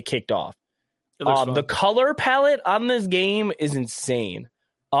get kicked off. The color palette on this game is insane.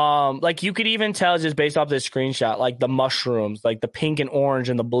 Like you could even tell just based off this screenshot, like the mushrooms, like the pink and orange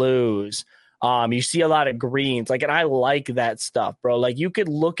and the blues. You see a lot of greens, like, and I like that stuff, bro. Like you could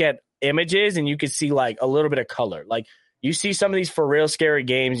look at images and you could see like a little bit of color. Like you see some of these for real scary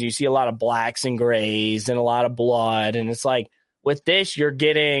games, you see a lot of blacks and grays and a lot of blood. And it's like with this, you're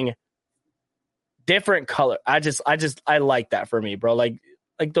getting different color. I like that for me, bro. Like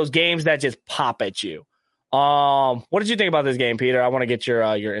those games that just pop at you. What did you think about this game, Peter? I want to get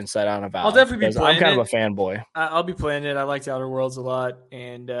your insight on about. I'll definitely be playing. I'm kind of a fanboy. I'll be playing it. I liked Outer Worlds a lot,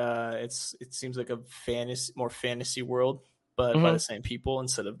 and it seems like a more fantasy world, but by the same people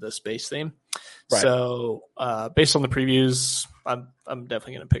instead of the space theme. Right. So, based on the previews, I'm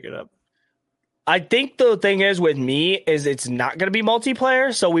definitely going to pick it up. I think the thing is with me is it's not going to be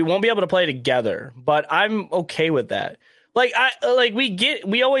multiplayer, so we won't be able to play together. But I'm okay with that. I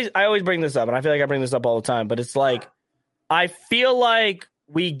always bring this up, and I feel like I bring this up all the time, but it's like, I feel like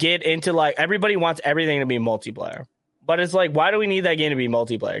we get into like, everybody wants everything to be multiplayer, but it's like, why do we need that game to be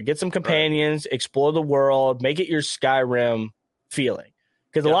multiplayer? Get some companions, explore the world, make it your Skyrim feeling.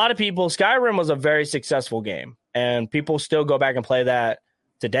 Because a lot of people, Skyrim was a very successful game, and people still go back and play that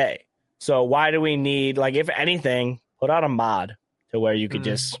today. So why do we need, like, if anything, put out a mod to where you could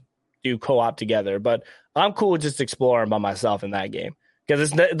just do co-op together? But I'm cool with just exploring by myself in that game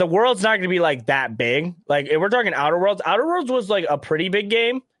because the world's not going to be like that big. Like if we're talking Outer Worlds was like a pretty big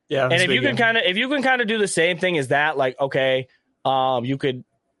game. Yeah, and if you can kind of do the same thing as that, like okay, you could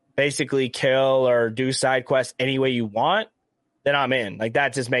basically kill or do side quests any way you want, then I'm in. Like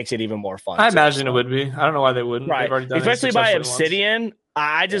that just makes it even more fun. I imagine it would be. I don't know why they wouldn't. Right. They've already done especially by Obsidian. Once.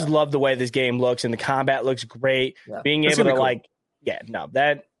 I just love the way this game looks, and the combat looks great. Yeah. Being able to like,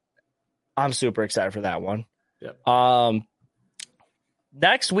 that I'm super excited for that one. Yep.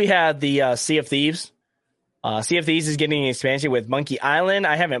 Next we have the Sea of Thieves. Sea of Thieves is getting an expansion with Monkey Island.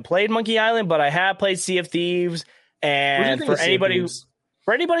 I haven't played Monkey Island, but I have played Sea of Thieves. And for anybody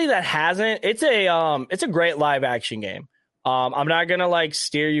that hasn't, it's a great live action game. I'm not gonna like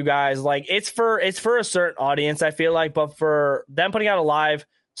steer you guys, like it's for a certain audience, I feel like, but for them putting out a live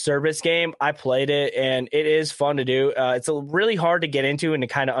service game, I played it and it is fun to do. It's really hard to get into and to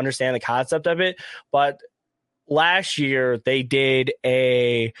kind of understand the concept of it. But last year they did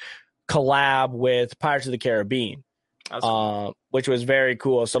a collab with Pirates of the Caribbean, cool. Which was very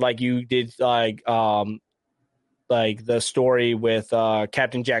cool. So like you did like the story with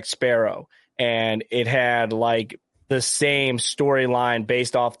Captain Jack Sparrow, and it had like the same storyline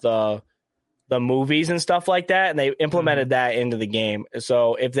based off the movies and stuff like that, and they implemented that into the game.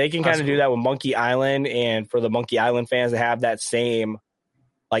 So if they can kind of do that with Monkey Island, and for the Monkey Island fans to have that same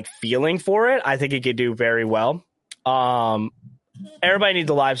like feeling for it, I think it could do very well. Everybody needs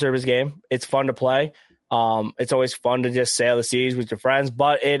a live service game. It's fun to play. It's always fun to just sail the seas with your friends,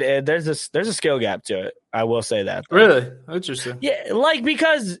 but there's a skill gap to it. I will say that. Though. Really? Interesting. Yeah, like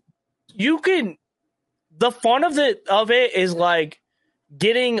because you can. The fun of it is like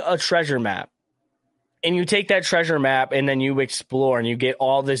getting a treasure map, and you take that treasure map and then you explore and you get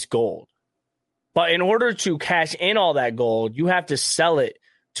all this gold. But in order to cash in all that gold, you have to sell it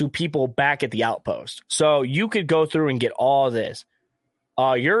to people back at the outpost. So you could go through and get all this.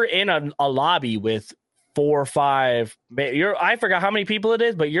 You're in a lobby with 4 or 5. I forgot how many people it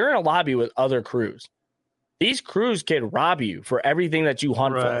is, but you're in a lobby with other crews. These crews could rob you for everything that you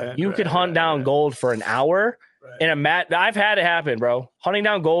hunt for. You could hunt down gold for an hour in a mat. I've had it happen, bro. Hunting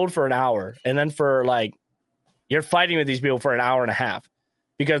down gold for an hour, and then for like you're fighting with these people for an hour and a half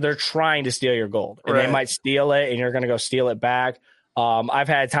because they're trying to steal your gold, and they might steal it, and you're gonna go steal it back. I've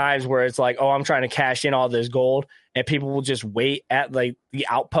had times where it's like, oh, I'm trying to cash in all this gold, and people will just wait at like the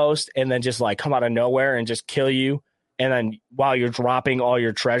outpost and then just like come out of nowhere and just kill you. And then while you're dropping all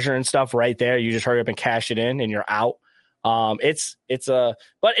your treasure and stuff right there, you just hurry up and cash it in and you're out. But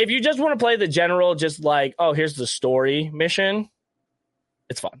if you just want to play the general, just like, oh, here's the story mission,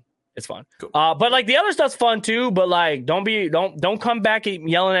 it's fun. It's fun. Cool. But like the other stuff's fun too, but like, don't come back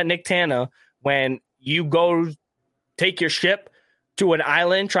yelling at Nick Tana when you go take your ship to an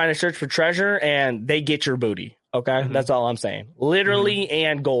island trying to search for treasure and they get your booty. Okay. That's all I'm saying. Literally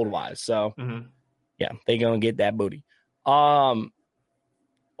and gold wise. So yeah, they gonna get that booty.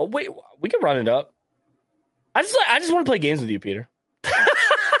 Wait, we can run it up. I just want to play games with you, Peter. I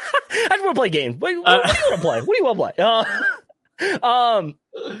just want to play games. What do you want to play? What do you want to play?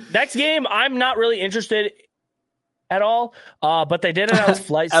 Next game, I'm not really interested at all. But they did announce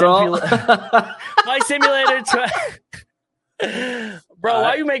Flight Simulator. Flight Simulator. Bro, why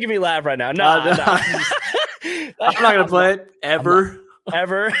are you making me laugh right now? No. I'm not gonna play it ever.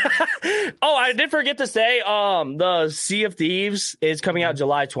 Oh, I did forget to say, the Sea of Thieves is coming out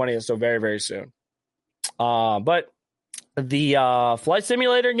July 20th, so very, very soon. But the Flight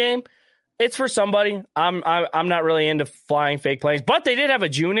Simulator game, it's for somebody. I'm not really into flying fake planes, but they did have a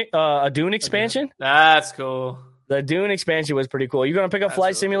Dune expansion. That's cool. The Dune expansion was pretty cool. You gonna pick up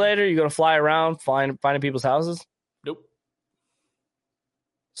Flight Simulator? You gonna fly around finding people's houses? Nope.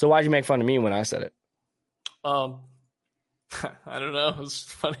 So why'd you make fun of me when I said it? I don't know. It was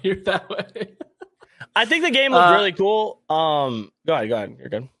funnier that way. I think the game looked really cool. Go ahead. You're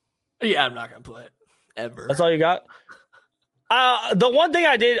good. Yeah, I'm not gonna play it ever. That's all you got? The one thing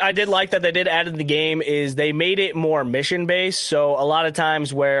I did like that they did add in the game is they made it more mission based. So a lot of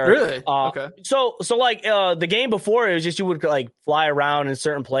times where really okay. So like the game before, it was just you would like fly around in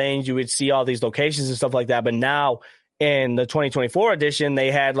certain planes, you would see all these locations and stuff like that. But now in the 2024 edition,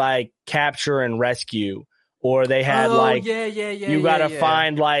 they had like capture and rescue. Or they had you gotta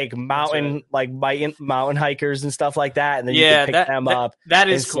find like mountain mountain hikers and stuff like that, and then you can pick them up. That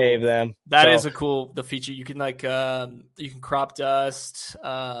is cool. Save them. That is a cool feature. You can like you can crop dust.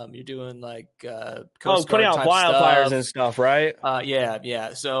 You're doing like putting out wildfires stuff. And stuff, right?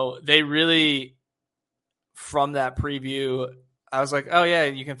 Yeah. So they really, from that preview, I was like, oh yeah,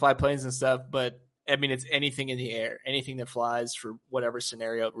 you can fly planes and stuff, but I mean, it's anything in the air, anything that flies for whatever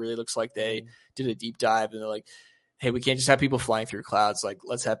scenario. It really looks like they did a deep dive and they're like, hey, we can't just have people flying through clouds. Like,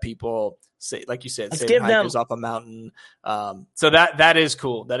 let's have people say, like you said, let's give hikers off a mountain. So that is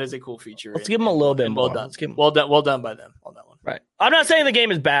cool. That is a cool feature. Let's give them a little bit more. Done. Well done by them on that one. Right. I'm not saying the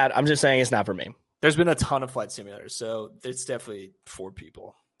game is bad. I'm just saying it's not for me. There's been a ton of flight simulators, so it's definitely for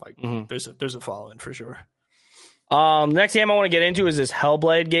people. Like, there's a following for sure. Next game I want to get into is this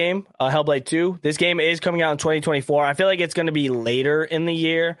Hellblade game, Hellblade 2. This game is coming out in 2024. I feel like it's going to be later in the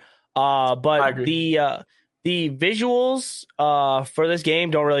year. But the visuals for this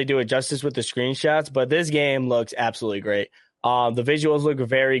game don't really do it justice with the screenshots, but this game looks absolutely great. The visuals look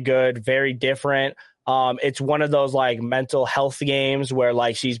very good, very different. It's one of those like mental health games where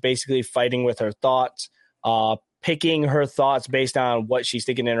like she's basically fighting with her thoughts, picking her thoughts based on what she's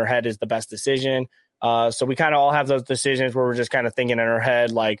thinking in her head is the best decision. So we kind of all have those decisions where we're just kind of thinking in our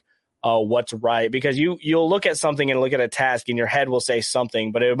head, like, what's right, because you'll look at something and look at a task and your head will say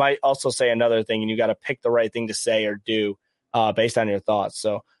something, but it might also say another thing, and you got to pick the right thing to say or do based on your thoughts.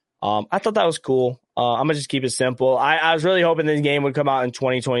 So I thought that was cool. I'm gonna just keep it simple. I was really hoping this game would come out in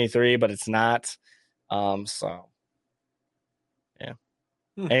 2023, but it's not. So yeah.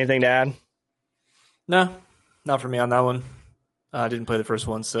 Anything to add? No, not for me on that one. I didn't play the first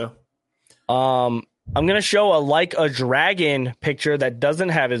one, so. I'm going to show a dragon picture that doesn't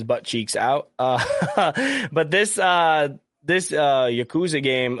have his butt cheeks out. But this Yakuza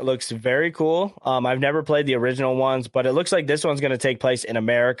game looks very cool. I've never played the original ones, but it looks like this one's going to take place in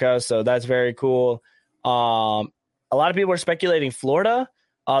America. So that's very cool. A lot of people are speculating Florida.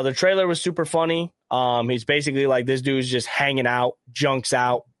 The trailer was super funny. He's basically like, this dude's just hanging out, junks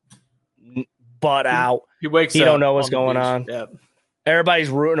out, butt out. He wakes up. He don't know what's going on. Yep. Everybody's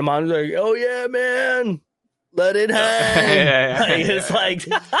rooting him on. They're like, oh, yeah, man. Let it hang. It's like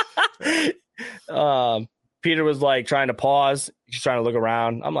Peter was like trying to pause. He's trying to look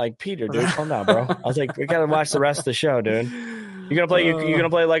around. I'm like, Peter, dude, calm down, bro. I was like, we got to watch the rest of the show, dude. You gonna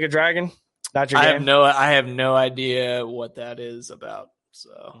play like a dragon? Not your game? I have no idea what that is about.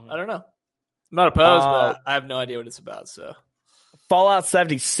 So I don't know. I'm not opposed, but I have no idea what it's about. So Fallout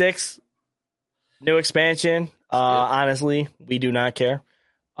 76, new expansion. Honestly, we do not care.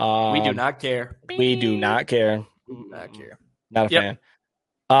 We do not care. We do not care. Not care. Not a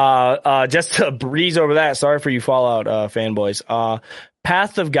fan. Just to breeze over that. Sorry for you Fallout fanboys.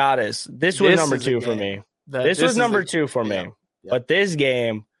 Path of Goddess. This was number 2 for me. This was number 2 for me. But this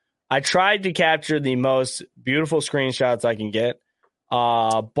game, I tried to capture the most beautiful screenshots I can get.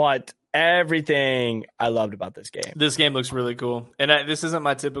 But everything I loved about this game. This game looks really cool. And this isn't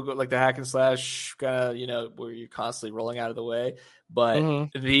my typical, like the hack and slash kind of, where you're constantly rolling out of the way. But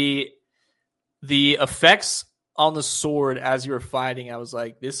the effects on the sword as you were fighting, I was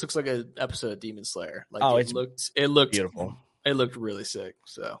like, this looks like an episode of Demon Slayer. Like it looked beautiful. It looked really sick.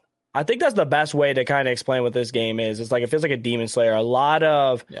 So I think that's the best way to kind of explain what this game is. It's like, it feels like a Demon Slayer. A lot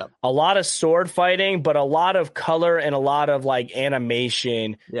of sword fighting, but a lot of color and a lot of like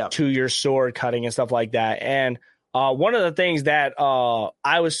animation to your sword cutting and stuff like that. And one of the things that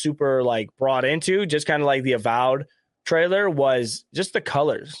I was super like brought into, just kind of like the Avowed trailer, was just the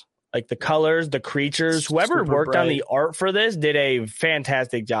colors. Like the colors, the creatures. Whoever worked on the art for this did a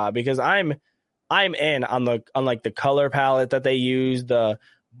fantastic job, because I'm in on the color palette that they use, the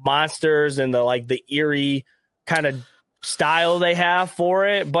monsters and the eerie kind of style they have for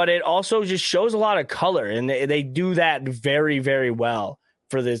it, but it also just shows a lot of color, and they do that very, very well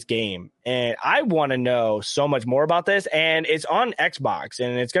for this game. And I want to know so much more about this, and it's on Xbox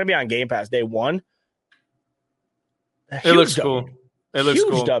and it's going to be on Game Pass day one. It looks cool. It looks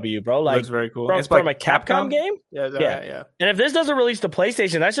huge cool. W, bro. Like, it looks very cool. From a Capcom game? Yeah. And if this doesn't release to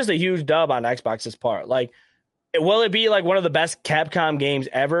PlayStation, that's just a huge dub on Xbox's part. Like, will it be like one of the best Capcom games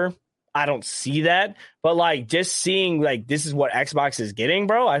ever? I don't see that. But like, just seeing like this is what Xbox is getting,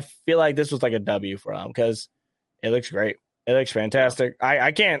 bro, I feel like this was like a W for them, because it looks great. It looks fantastic.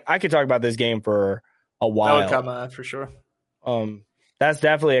 I could talk about this game for a while. That would come for sure. That's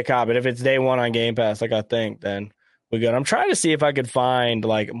definitely a cop. But if it's day one on Game Pass, like I think, then we're good. I'm trying to see if I could find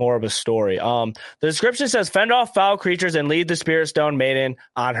like more of a story. The description says, fend off foul creatures and lead the Spirit Stone Maiden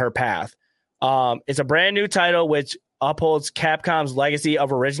on her path. It's a brand new title which upholds Capcom's legacy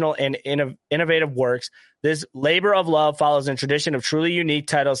of original and innovative works. This labor of love follows in tradition of truly unique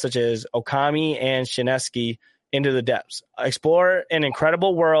titles such as Okami and Shineseki into the depths. Explore an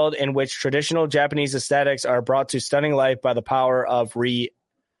incredible world in which traditional Japanese aesthetics are brought to stunning life by the power of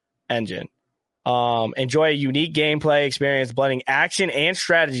Re-Engine. Enjoy a unique gameplay experience blending action and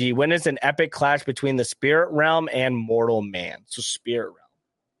strategy. Witness an epic clash between the spirit realm and mortal man. So spirit realm.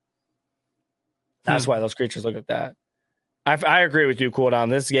 That's why those creatures look like that. I agree with you, Cooldown.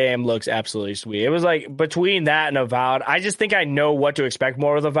 This game looks absolutely sweet. It was like between that and Avowed. I just think I know what to expect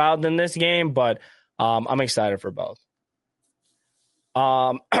more with Avowed than this game, but I'm excited for both.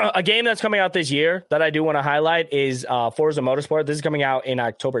 A game that's coming out this year that I do want to highlight is Forza Motorsport. This is coming out in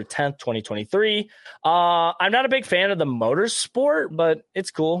October 10th, 2023. I'm not a big fan of the motorsport, but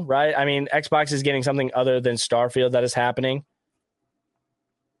it's cool, right? I mean, Xbox is getting something other than Starfield that is happening.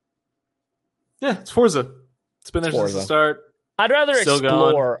 Yeah, it's Forza. It's been there since the start. I'd rather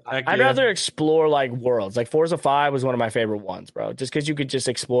explore. I'd rather explore like worlds. Like Forza 5 was one of my favorite ones, bro. Just because you could just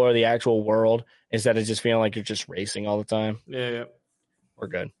explore the actual world instead of just feeling like you're just racing all the time. Yeah. We're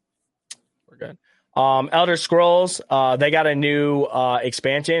good. Elder Scrolls, they got a new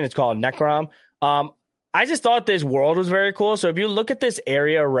expansion. It's called Necrom. I just thought this world was very cool. So if you look at this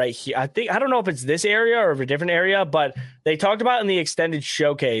area right here, I don't know if it's this area or if a different area, but they talked about in the extended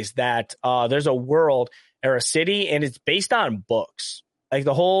showcase that there's a world or a city and it's based on books. Like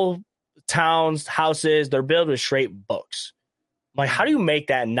the whole towns, houses, they're built with straight books. Like, how do you make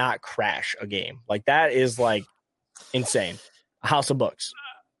that not crash a game? Like, that is like insane. A house of books.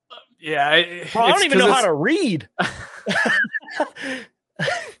 Yeah. I don't even know how to read.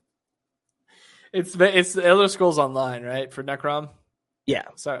 It's the Elder Scrolls Online, right? For Necrom? Yeah.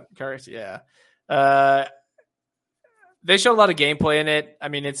 So, correct. Yeah. They show a lot of gameplay in it. I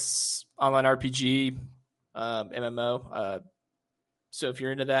mean, it's online RPG, MMO. So if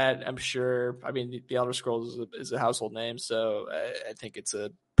you're into that, I'm sure. I mean, the Elder Scrolls is a household name, so I think it's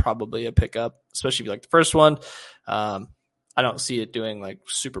probably a pickup, especially if you like the first one. I don't see it doing like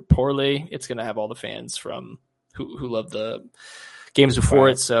super poorly. It's going to have all the fans from who love the games before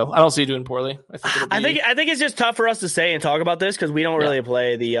it, so I don't see it doing poorly. I think it's just tough for us to say and talk about this because we don't really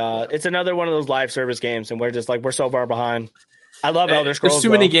play the. It's another one of those live service games, and we're so far behind. I love Elder Scrolls. There's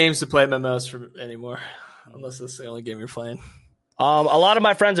too many games to play MMOs anymore, unless this is the only game you're playing. A lot of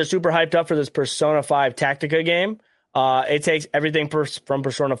my friends are super hyped up for this Persona 5 Tactica game. It takes everything from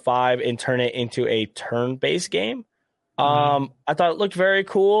Persona 5 and turn it into a turn-based game. I thought it looked very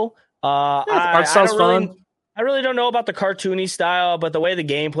cool. Art style's fun. I really don't know about the cartoony style, but the way the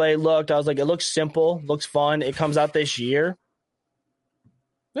gameplay looked, I was like, it looks simple, looks fun. It comes out this year.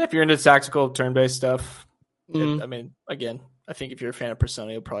 Yeah, if you're into tactical turn-based stuff, I mean, again, I think if you're a fan of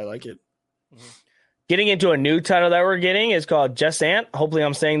Persona, you'll probably like it. Getting into a new title that we're getting is called Jesant. Hopefully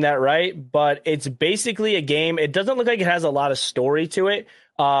I'm saying that right, but it's basically a game. It doesn't look like it has a lot of story to it,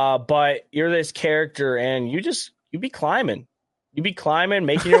 but you're this character and you be climbing. You be climbing,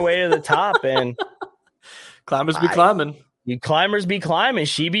 making your way to the top, and climbers be climbing. You climbers be climbing.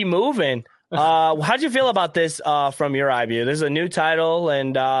 She be moving. How'd you feel about this from your eye view? This is a new title,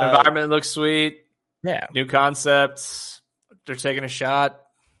 and environment looks sweet. Yeah, new concepts. They're taking a shot.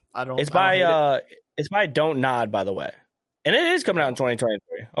 It's by Don't Nod, by the way, and it is coming out in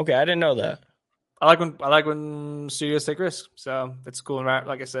 2023. Okay, I didn't know that. I like when studios take risks. So it's a cool environment.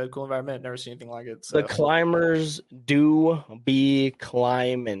 Like I said, cool environment. Never seen anything like it. So. The climbers do be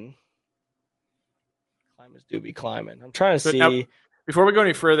climbing. Climbers do be climbing. I'm trying to see. Now, before we go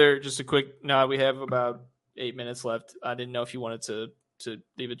any further, just a quick nod. We have about 8 minutes left. I didn't know if you wanted to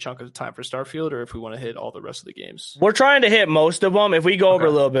leave a chunk of time for Starfield or if we want to hit all the rest of the games. We're trying to hit most of them. If we go over a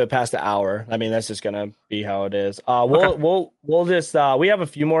little bit past the hour, I mean, that's just going to be how it is. We'll just we have a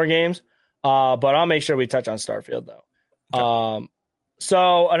few more games. But I'll make sure we touch on Starfield though. Okay.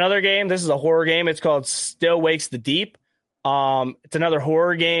 So another game, this is a horror game. It's called Still Wakes the Deep. It's another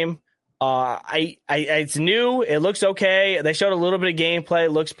horror game. It's new. It looks okay. They showed a little bit of gameplay.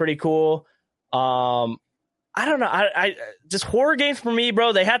 It looks pretty cool. I don't know. I just horror games for me,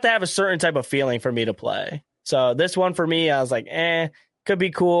 bro. They have to have a certain type of feeling for me to play. So this one for me, I was like, could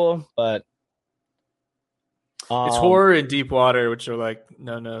be cool, but. It's horror and deep water, which are like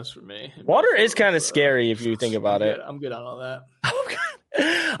no-nos for me. Water is kind of scary if you think about it. I'm good on all that.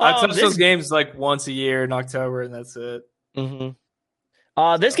 I touch those games like once a year in October, and that's it.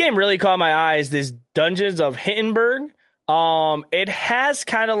 Mm-hmm. This game really caught my eyes. This Dungeons of Hinterberg. It has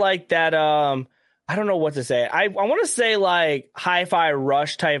kind of like that. I don't know what to say. I want to say like Hi-Fi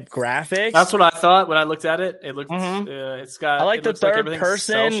Rush type graphics. That's what I thought when I looked at it. It looked. It's got. I like the third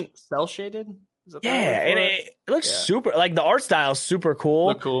person cell shaded. And it looks super, like the art style is super cool.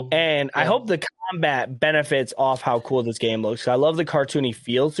 Look cool. And I hope the combat benefits off how cool this game looks. I love the cartoony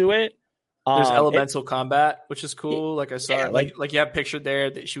feel to it. There's elemental combat, which is cool. Like I saw, like you have pictured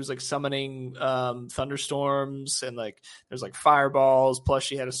there that she was like summoning thunderstorms and like there's like fireballs. Plus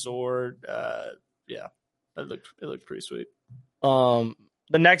she had a sword. It looked pretty sweet. The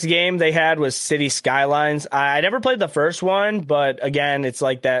next game they had was City Skylines. I never played the first one, but again, it's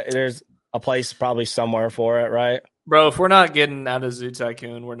like that. There's a place probably somewhere for it, right? Bro, if we're not getting out of Zoo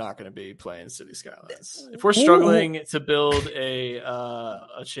Tycoon, we're not going to be playing City Skylines. If we're struggling to build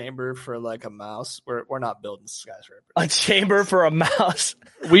a chamber for like a mouse, we're not building Skyscraper. A chamber for a mouse.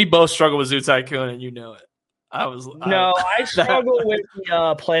 We both struggle with Zoo Tycoon, and you know it. I struggle with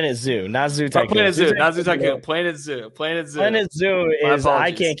Planet Zoo, not Zoo Tycoon. Planet Zoo, not Zoo Tycoon. Planet Zoo. Planet Zoo is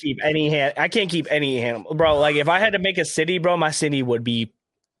I can't keep any animal, bro. Like if I had to make a city, bro, my city would be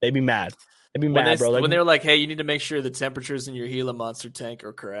they'd be mad. They'd be mad, bro. When they were like, "Hey, you need to make sure the temperatures in your Gila monster tank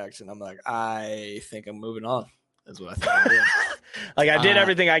are correct," and I'm like, "I think I'm moving on." That's what I think I'm doing. Like I did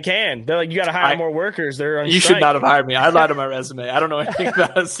everything I can. They're like, "You got to hire more workers." They're on you strike. Should not have hired me. I lied on my resume. I don't know anything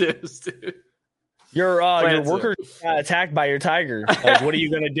about Zoos, dude. Your workers got attacked by your tiger. Like, what are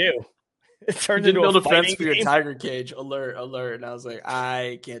you gonna do? It turned into a fence for your tiger cage. Alert! And I was like,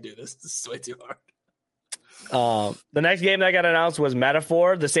 I can't do this. This is way too hard. The next game that got announced was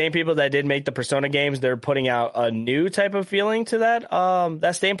Metaphor. The same people that did make the Persona games, they're putting out a new type of feeling to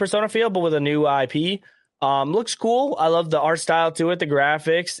that same Persona feel, but with a new IP. Looks cool. I love the art style to it, the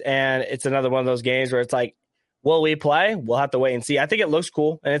graphics, and it's another one of those games where it's like, will we play? We'll have to wait and see. I think it looks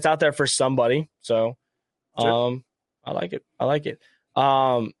cool, and it's out there for somebody. So, sure. I like it.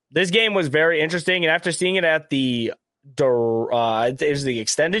 This game was very interesting, and after seeing it at it was the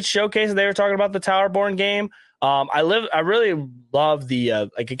extended showcase, they were talking about the Towerborn game. I really love the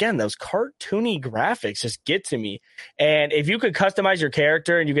again, those cartoony graphics just get to me. And if you could customize your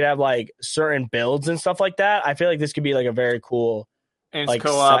character and you could have like certain builds and stuff like that, I feel like this could be like a very cool. And it's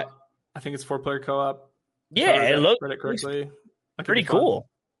co-op. I think it's 4-player co-op. Yeah, it looks pretty cool.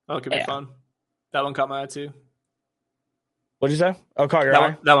 Oh, it could be fun. That one caught my eye too. What'd you say? Oh, caught your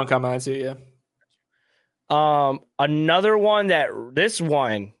eye? That one caught my eye too, yeah. Another one this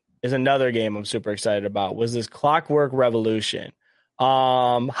one is another game I'm super excited about was this Clockwork Revolution.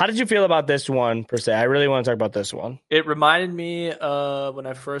 How did you feel about this one per se? I really want to talk about this one. It reminded me when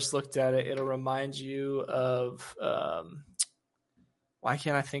I first looked at it, it'll remind you of why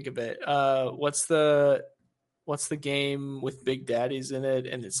can't I think of it? What's the game with Big Daddies in it?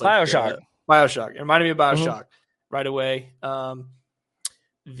 And it's like BioShock. BioShock. It reminded me of BioShock right away.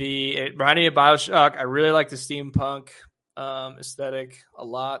 It reminded me of BioShock. I really like the steampunk aesthetic a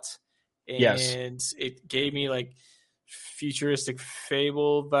lot. And it gave me like futuristic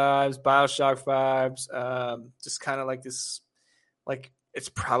Fable vibes, BioShock vibes, just kind of like this, like it's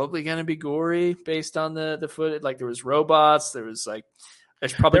probably going to be gory based on the footage. Like there was robots, there's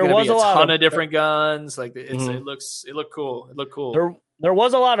probably going to be a ton of different guns. Like it looked cool. It looked cool. There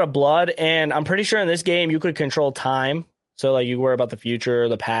was a lot of blood, and I'm pretty sure in this game you could control time. So like you worry about the future,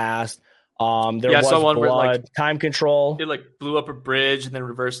 the past. There was blood, where, like, time control. It like blew up a bridge and then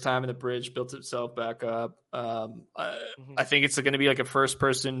reversed time, and the bridge built itself back up. I think it's going to be like a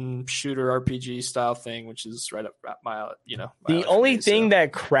first-person shooter RPG style thing, which is right up my the only thing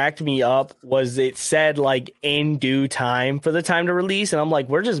that cracked me up was it said like in due time for the time to release, and I'm like,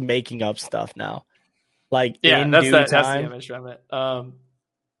 we're just making up stuff now. Like that's the image from it.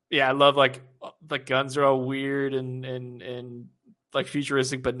 I love like the guns are all weird and like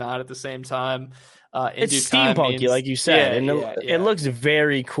futuristic, but not at the same time. It's steampunky, like you said, it looks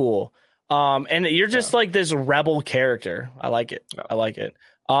very cool. And you're just like this rebel character. I like it. I like it.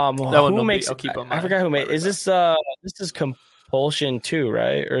 Who makes? I forgot who made. Is this? This is Compulsion 2,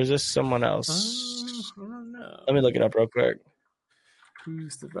 right? Or is this someone else? I don't know. Let me look it up real quick.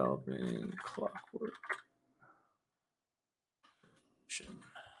 Who's developing Clockwork?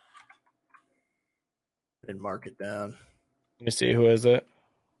 And mark it down. Let me see, who is it?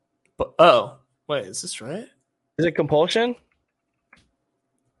 Wait, is this right? Is it Compulsion?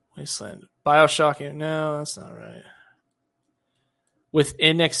 Wasteland. BioShock. No, that's not right. With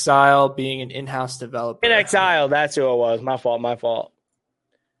inXile being an in-house developer. inXile, that's who it was. My fault.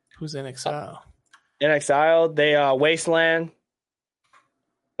 Who's inXile? inXile, they Wasteland.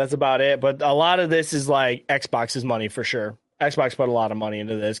 That's about it. But a lot of this is like Xbox's money for sure. Xbox put a lot of money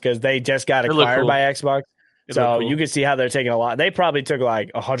into this because they just got acquired by Xbox. So you can see how they're taking a lot. They probably took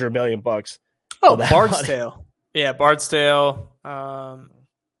like $100 million. Oh, Bard's Tale. Yeah, Bard's Tale. I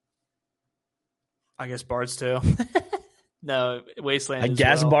guess Bard's Tale. No, Wasteland. I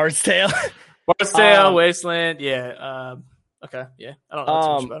guess Bard's Tale. Bard's Tale, Wasteland. Yeah. Okay. Yeah. I don't know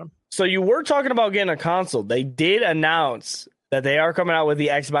too much about them. So you were talking about getting a console. They did announce that they are coming out with the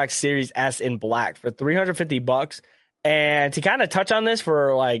Xbox Series S in black for $350. And to kind of touch on this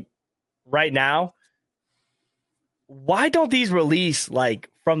for like right now, why don't these release like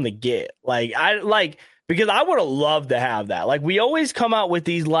from the get? Because I would have loved to have that. Like we always come out with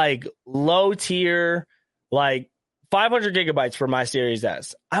these like low tier, like 500 gigabytes for my Series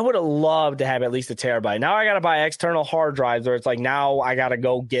S. I would have loved to have at least a terabyte. Now I got to buy external hard drives, or it's like now I got to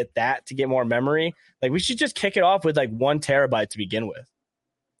go get that to get more memory. Like we should just kick it off with like 1 terabyte to begin with.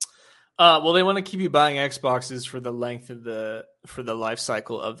 Well, they want to keep you buying Xboxes for the length of the life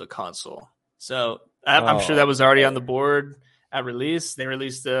cycle of the console. So I'm sure that was already on the board at release. They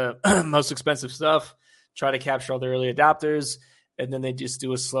released the most expensive stuff, try to capture all the early adopters, and then they just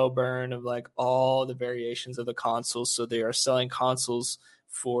do a slow burn of like all the variations of the consoles. So they are selling consoles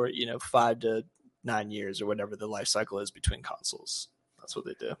for 5 to 9 years or whatever the life cycle is between consoles. That's what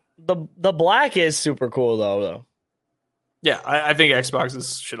they do. The black is super cool though. Yeah, I think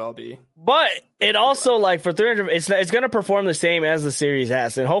Xboxes should all be. But it also, like, for 300, it's going to perform the same as the Series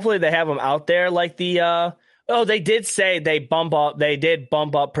S. And hopefully they have them out there like the... they did say they did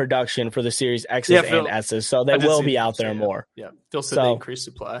bump up production for the Series X's and S's. So they will be out there more. Yeah, Phil said they increased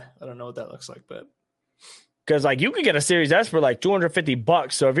supply. I don't know what that looks like, but... Because, like, you can get a Series S for, like,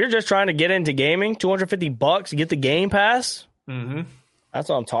 $250. So if you're just trying to get into gaming, $250 to get the Game Pass... Mm-hmm. That's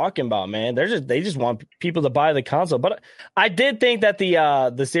what I'm talking about, man. They just want people to buy the console. But I did think that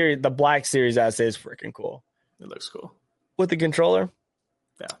the Black Series S is freaking cool. It looks cool with the controller.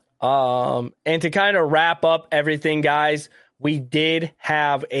 Yeah. And to kind of wrap up everything, guys, we did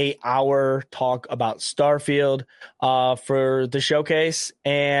have an hour talk about Starfield for the showcase,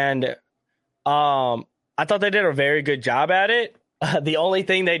 and I thought they did a very good job at it. The only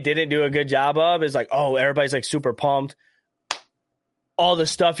thing they didn't do a good job of is like, everybody's like super pumped. All the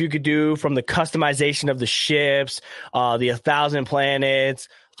stuff you could do, from the customization of the ships, the 1,000 planets,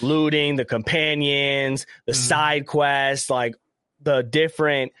 looting, the companions, the side quests, like the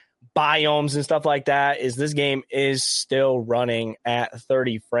different biomes and stuff like that, is this game is still running at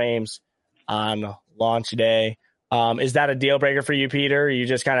 30 frames on launch day. Is that a deal breaker for you, Peter? Are you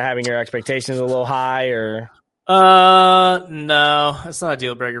just kind of having your expectations a little high, or? No, it's not a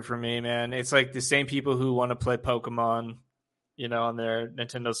deal breaker for me, man. It's like the same people who want to play Pokemon, on their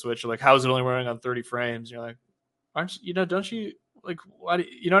Nintendo Switch are like, how is it only running on 30 frames? And you're like, don't you like, why do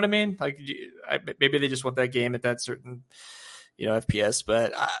you know what I mean? Like, maybe they just want that game at that certain, FPS.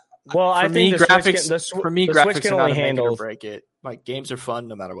 But I think graphics can only handle make it or break it. Like, games are fun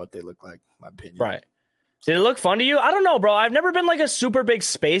no matter what they look like, in my opinion. Right. Did it look fun to you? I don't know, bro. I've never been like a super big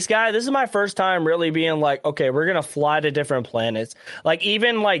space guy. This is my first time really being like, okay, we're gonna fly to different planets. Like,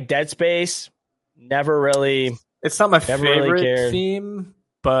 even like Dead Space, never really. It's not my favorite theme,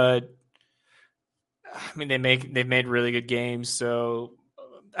 but I mean, they've made really good games. So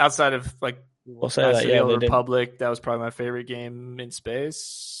outside of like Republic, that was probably my favorite game in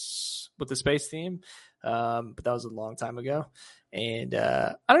space with the space theme. But that was a long time ago, and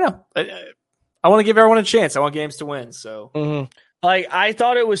I don't know. I want to give everyone a chance. I want games to win. So. Mm-hmm. Like, I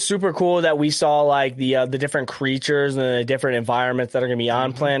thought it was super cool that we saw like the different creatures and the different environments that are going to be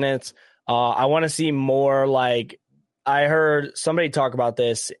on planets. I want to see more. Like, I heard somebody talk about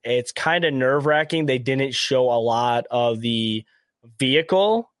this. It's kind of nerve-wracking. They didn't show a lot of the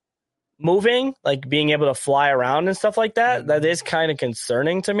vehicle moving, like being able to fly around and stuff like that. That is kind of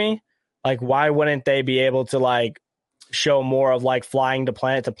concerning to me. Like, why wouldn't they be able to like show more of like flying to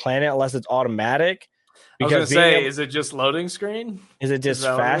planet unless it's automatic? Because I was going to say, is it just loading screen? Is it just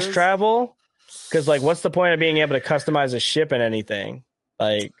fast travel? Because like, what's the point of being able to customize a ship and anything?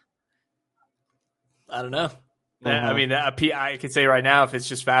 Like, I don't know. I mean, I could say right now, if it's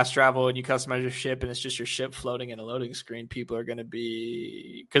just fast travel and you customize your ship and it's just your ship floating in a loading screen, people are going to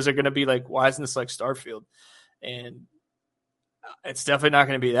be, because they're going to be like, why isn't this like Starfield? And it's definitely not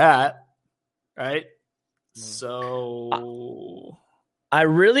going to be that, right? So I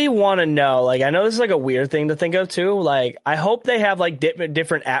really want to know, like, I know this is like a weird thing to think of too. Like, I hope they have like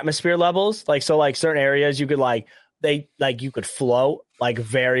different atmosphere levels. Like, so like certain areas you could you could float like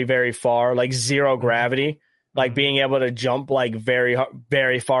very, very far, like zero gravity, like being able to jump like very,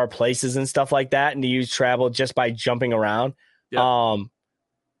 very far places and stuff like that, and to use travel just by jumping around. Yep.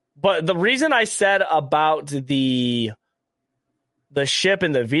 But the reason I said about the ship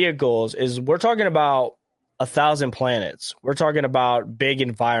and the vehicles is we're talking about 1,000 planets. We're talking about big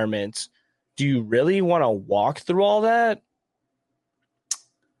environments. Do you really want to walk through all that?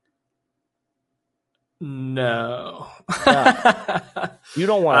 No. You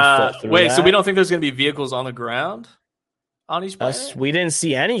don't want to foot through Wait, that. so we don't think there's going to be vehicles on the ground on each planet? We didn't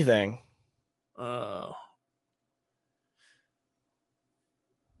see anything. Oh.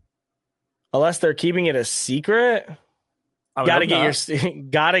 Unless they're keeping it a secret. Gotta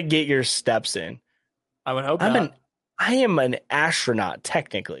get your steps in. I would hope not. I am an astronaut,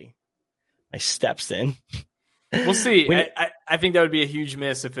 technically. My steps in. We'll see. I think that would be a huge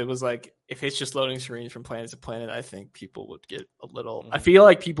miss if it was like if it's just loading screens from planet to planet, I think people would get a little. I feel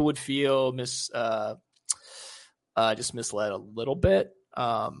like people would feel just misled a little bit.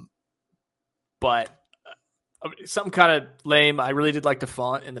 But something kind of lame. I really did like the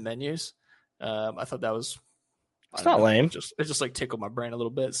font in the menus. I thought that was. It's not lame. It just like tickled my brain a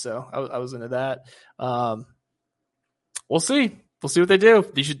little bit, so I was into that. We'll see. We'll see what they do.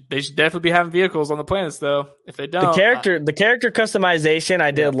 They should definitely be having vehicles on the planets, though. If they don't, the character customization, I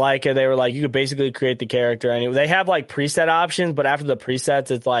did like it. They were like, you could basically create the character. And they have like preset options, but after the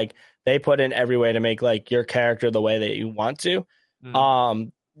presets, it's like they put in every way to make like your character the way that you want to.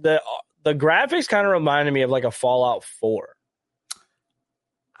 The graphics kind of reminded me of like a Fallout 4.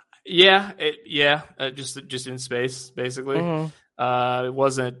 Yeah, just in space, basically. It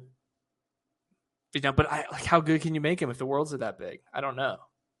wasn't. But how good can you make them if the worlds are that big? I don't know.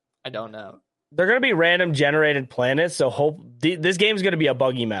 They're going to be random generated planets, so this game's going to be a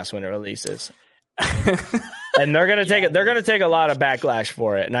buggy mess when it releases. And they're going to take a lot of backlash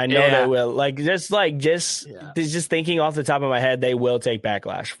for it, and I know they will. Just thinking off the top of my head, they will take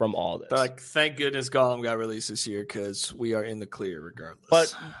backlash from all this. Like, thank goodness Gollum got released this year because we are in the clear regardless.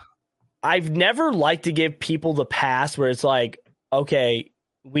 But I've never liked to give people the pass where it's like, okay,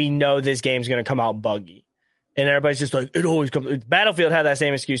 we know this game's going to come out buggy. And everybody's just like, it always comes. Battlefield had that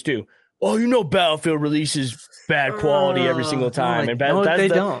same excuse too. Oh, Battlefield releases bad quality every single time. They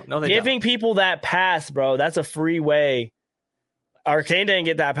don't. Giving people that pass, bro, that's a free way. Arcane didn't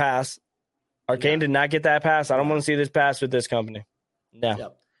get that pass. Arcane did not get that pass. I don't want to see this pass with this company. No.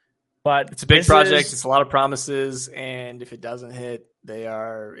 Yep. But it's a big project. It's a lot of promises. And if it doesn't hit, they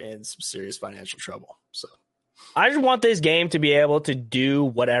are in some serious financial trouble. So I just want this game to be able to do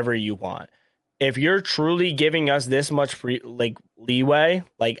whatever you want. If you're truly giving us this much leeway,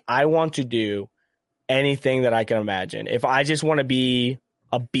 like I want to do anything that I can imagine. If I just want to be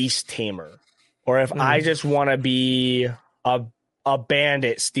a beast tamer, or if I just want to be a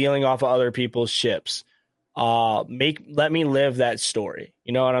bandit stealing off of other people's ships, let me live that story.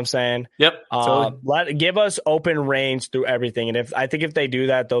 You know what I'm saying? Yep. Totally. Give us open range through everything, and if they do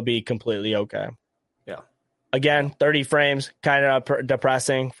that, they'll be completely okay. Again, 30 frames, kind of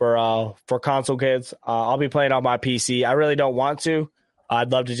depressing for console kids. I'll be playing on my PC. I really don't want to.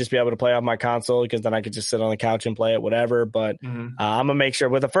 I'd love to just be able to play on my console because then I could just sit on the couch and play it, whatever. But I'm gonna make sure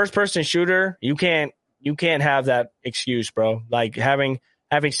with a first-person shooter, you can't have that excuse, bro. Like having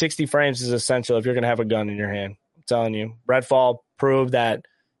 60 frames is essential if you're gonna have a gun in your hand. I'm telling you, Redfall proved that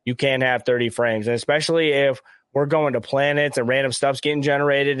you can't have 30 frames, and especially if we're going to planets and random stuff's getting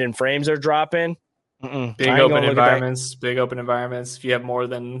generated and frames are dropping. Big open environments. If you have more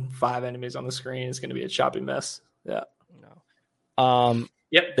than 5 enemies on the screen, it's going to be a choppy mess. Yeah. No.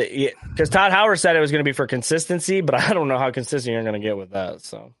 Yep. Because Todd Howard said it was going to be for consistency, but I don't know how consistent you're going to get with that.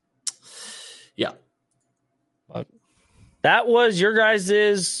 So, yeah. But that was your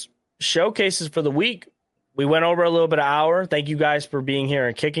guys' showcases for the week. We went over a little bit of hour. Thank you guys for being here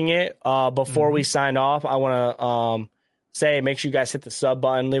and kicking it. Before we sign off, I want to say make sure you guys hit the sub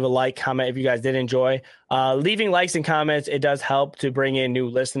button, leave a like, comment if you guys did enjoy. Leaving likes and comments, it does help to bring in new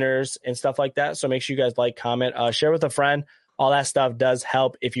listeners and stuff like that. So make sure you guys like, comment, share with a friend. All that stuff does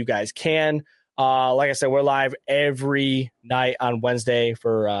help if you guys can. Like I said, we're live every night on Wednesday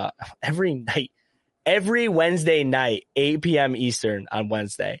for every Wednesday night, 8 p.m. Eastern on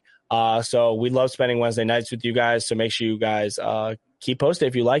Wednesday. So we love spending Wednesday nights with you guys. So make sure you guys keep posted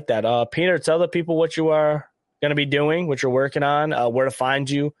if you like that. Peter, tell the people what you are going to be doing, what you're working on, where to find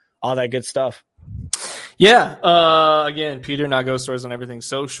you, all that good stuff. Yeah. Again, Peter, Not Ghost Stories on everything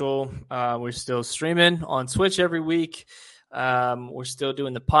social. We're still streaming on Twitch every week. We're still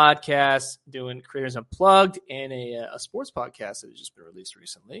doing the podcast, doing Creators Unplugged, and a sports podcast that has just been released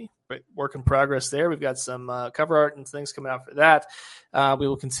recently. But work in progress there. We've got some cover art and things coming out for that. We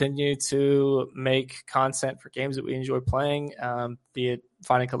will continue to make content for games that we enjoy playing, be it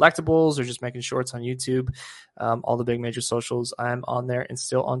finding collectibles or just making shorts on YouTube. All the big major socials. I'm on there and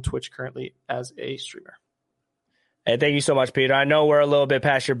still on Twitch currently as a streamer. Hey, thank you so much, Peter. I know we're a little bit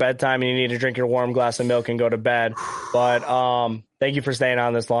past your bedtime and you need to drink your warm glass of milk and go to bed, but thank you for staying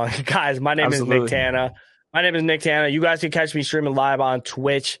on this long. Guys, my name is Nick Tana. You guys can catch me streaming live on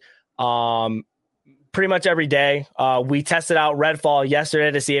Twitch pretty much every day. We tested out Redfall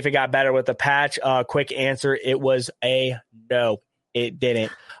yesterday to see if it got better with the patch. Quick answer, it was a no. It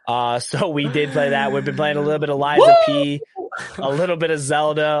didn't. So we did play that. We've been playing a little bit of Liza P, a little bit of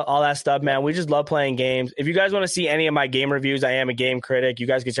Zelda, all that stuff, man. We just love playing games. If you guys want to see any of my game reviews, I am a game critic. You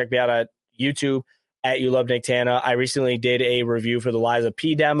guys can check me out at YouTube at You Love Nick Tana. I recently did a review for the Liza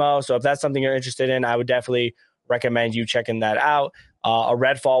P demo. So if that's something you're interested in, I would definitely recommend you checking that out. A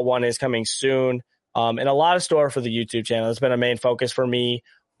Redfall one is coming soon. And a lot of store for the YouTube channel. It's been a main focus for me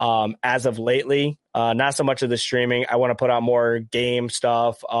as of lately. Not so much of the streaming. I want to put out more game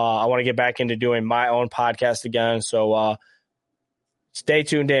stuff. I want to get back into doing my own podcast again. So stay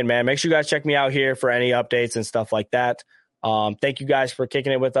tuned in, man. Make sure you guys check me out here for any updates and stuff like that. Thank you guys for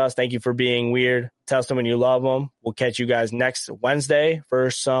kicking it with us. Thank you for being weird. Tell someone you love them. We'll catch you guys next Wednesday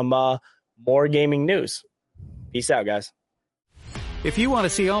for some more gaming news. Peace out, guys. If you want to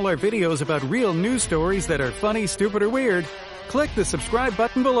see all our videos about real news stories that are funny, stupid, or weird, click the subscribe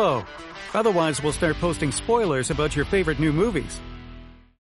button below. Otherwise, we'll start posting spoilers about your favorite new movies.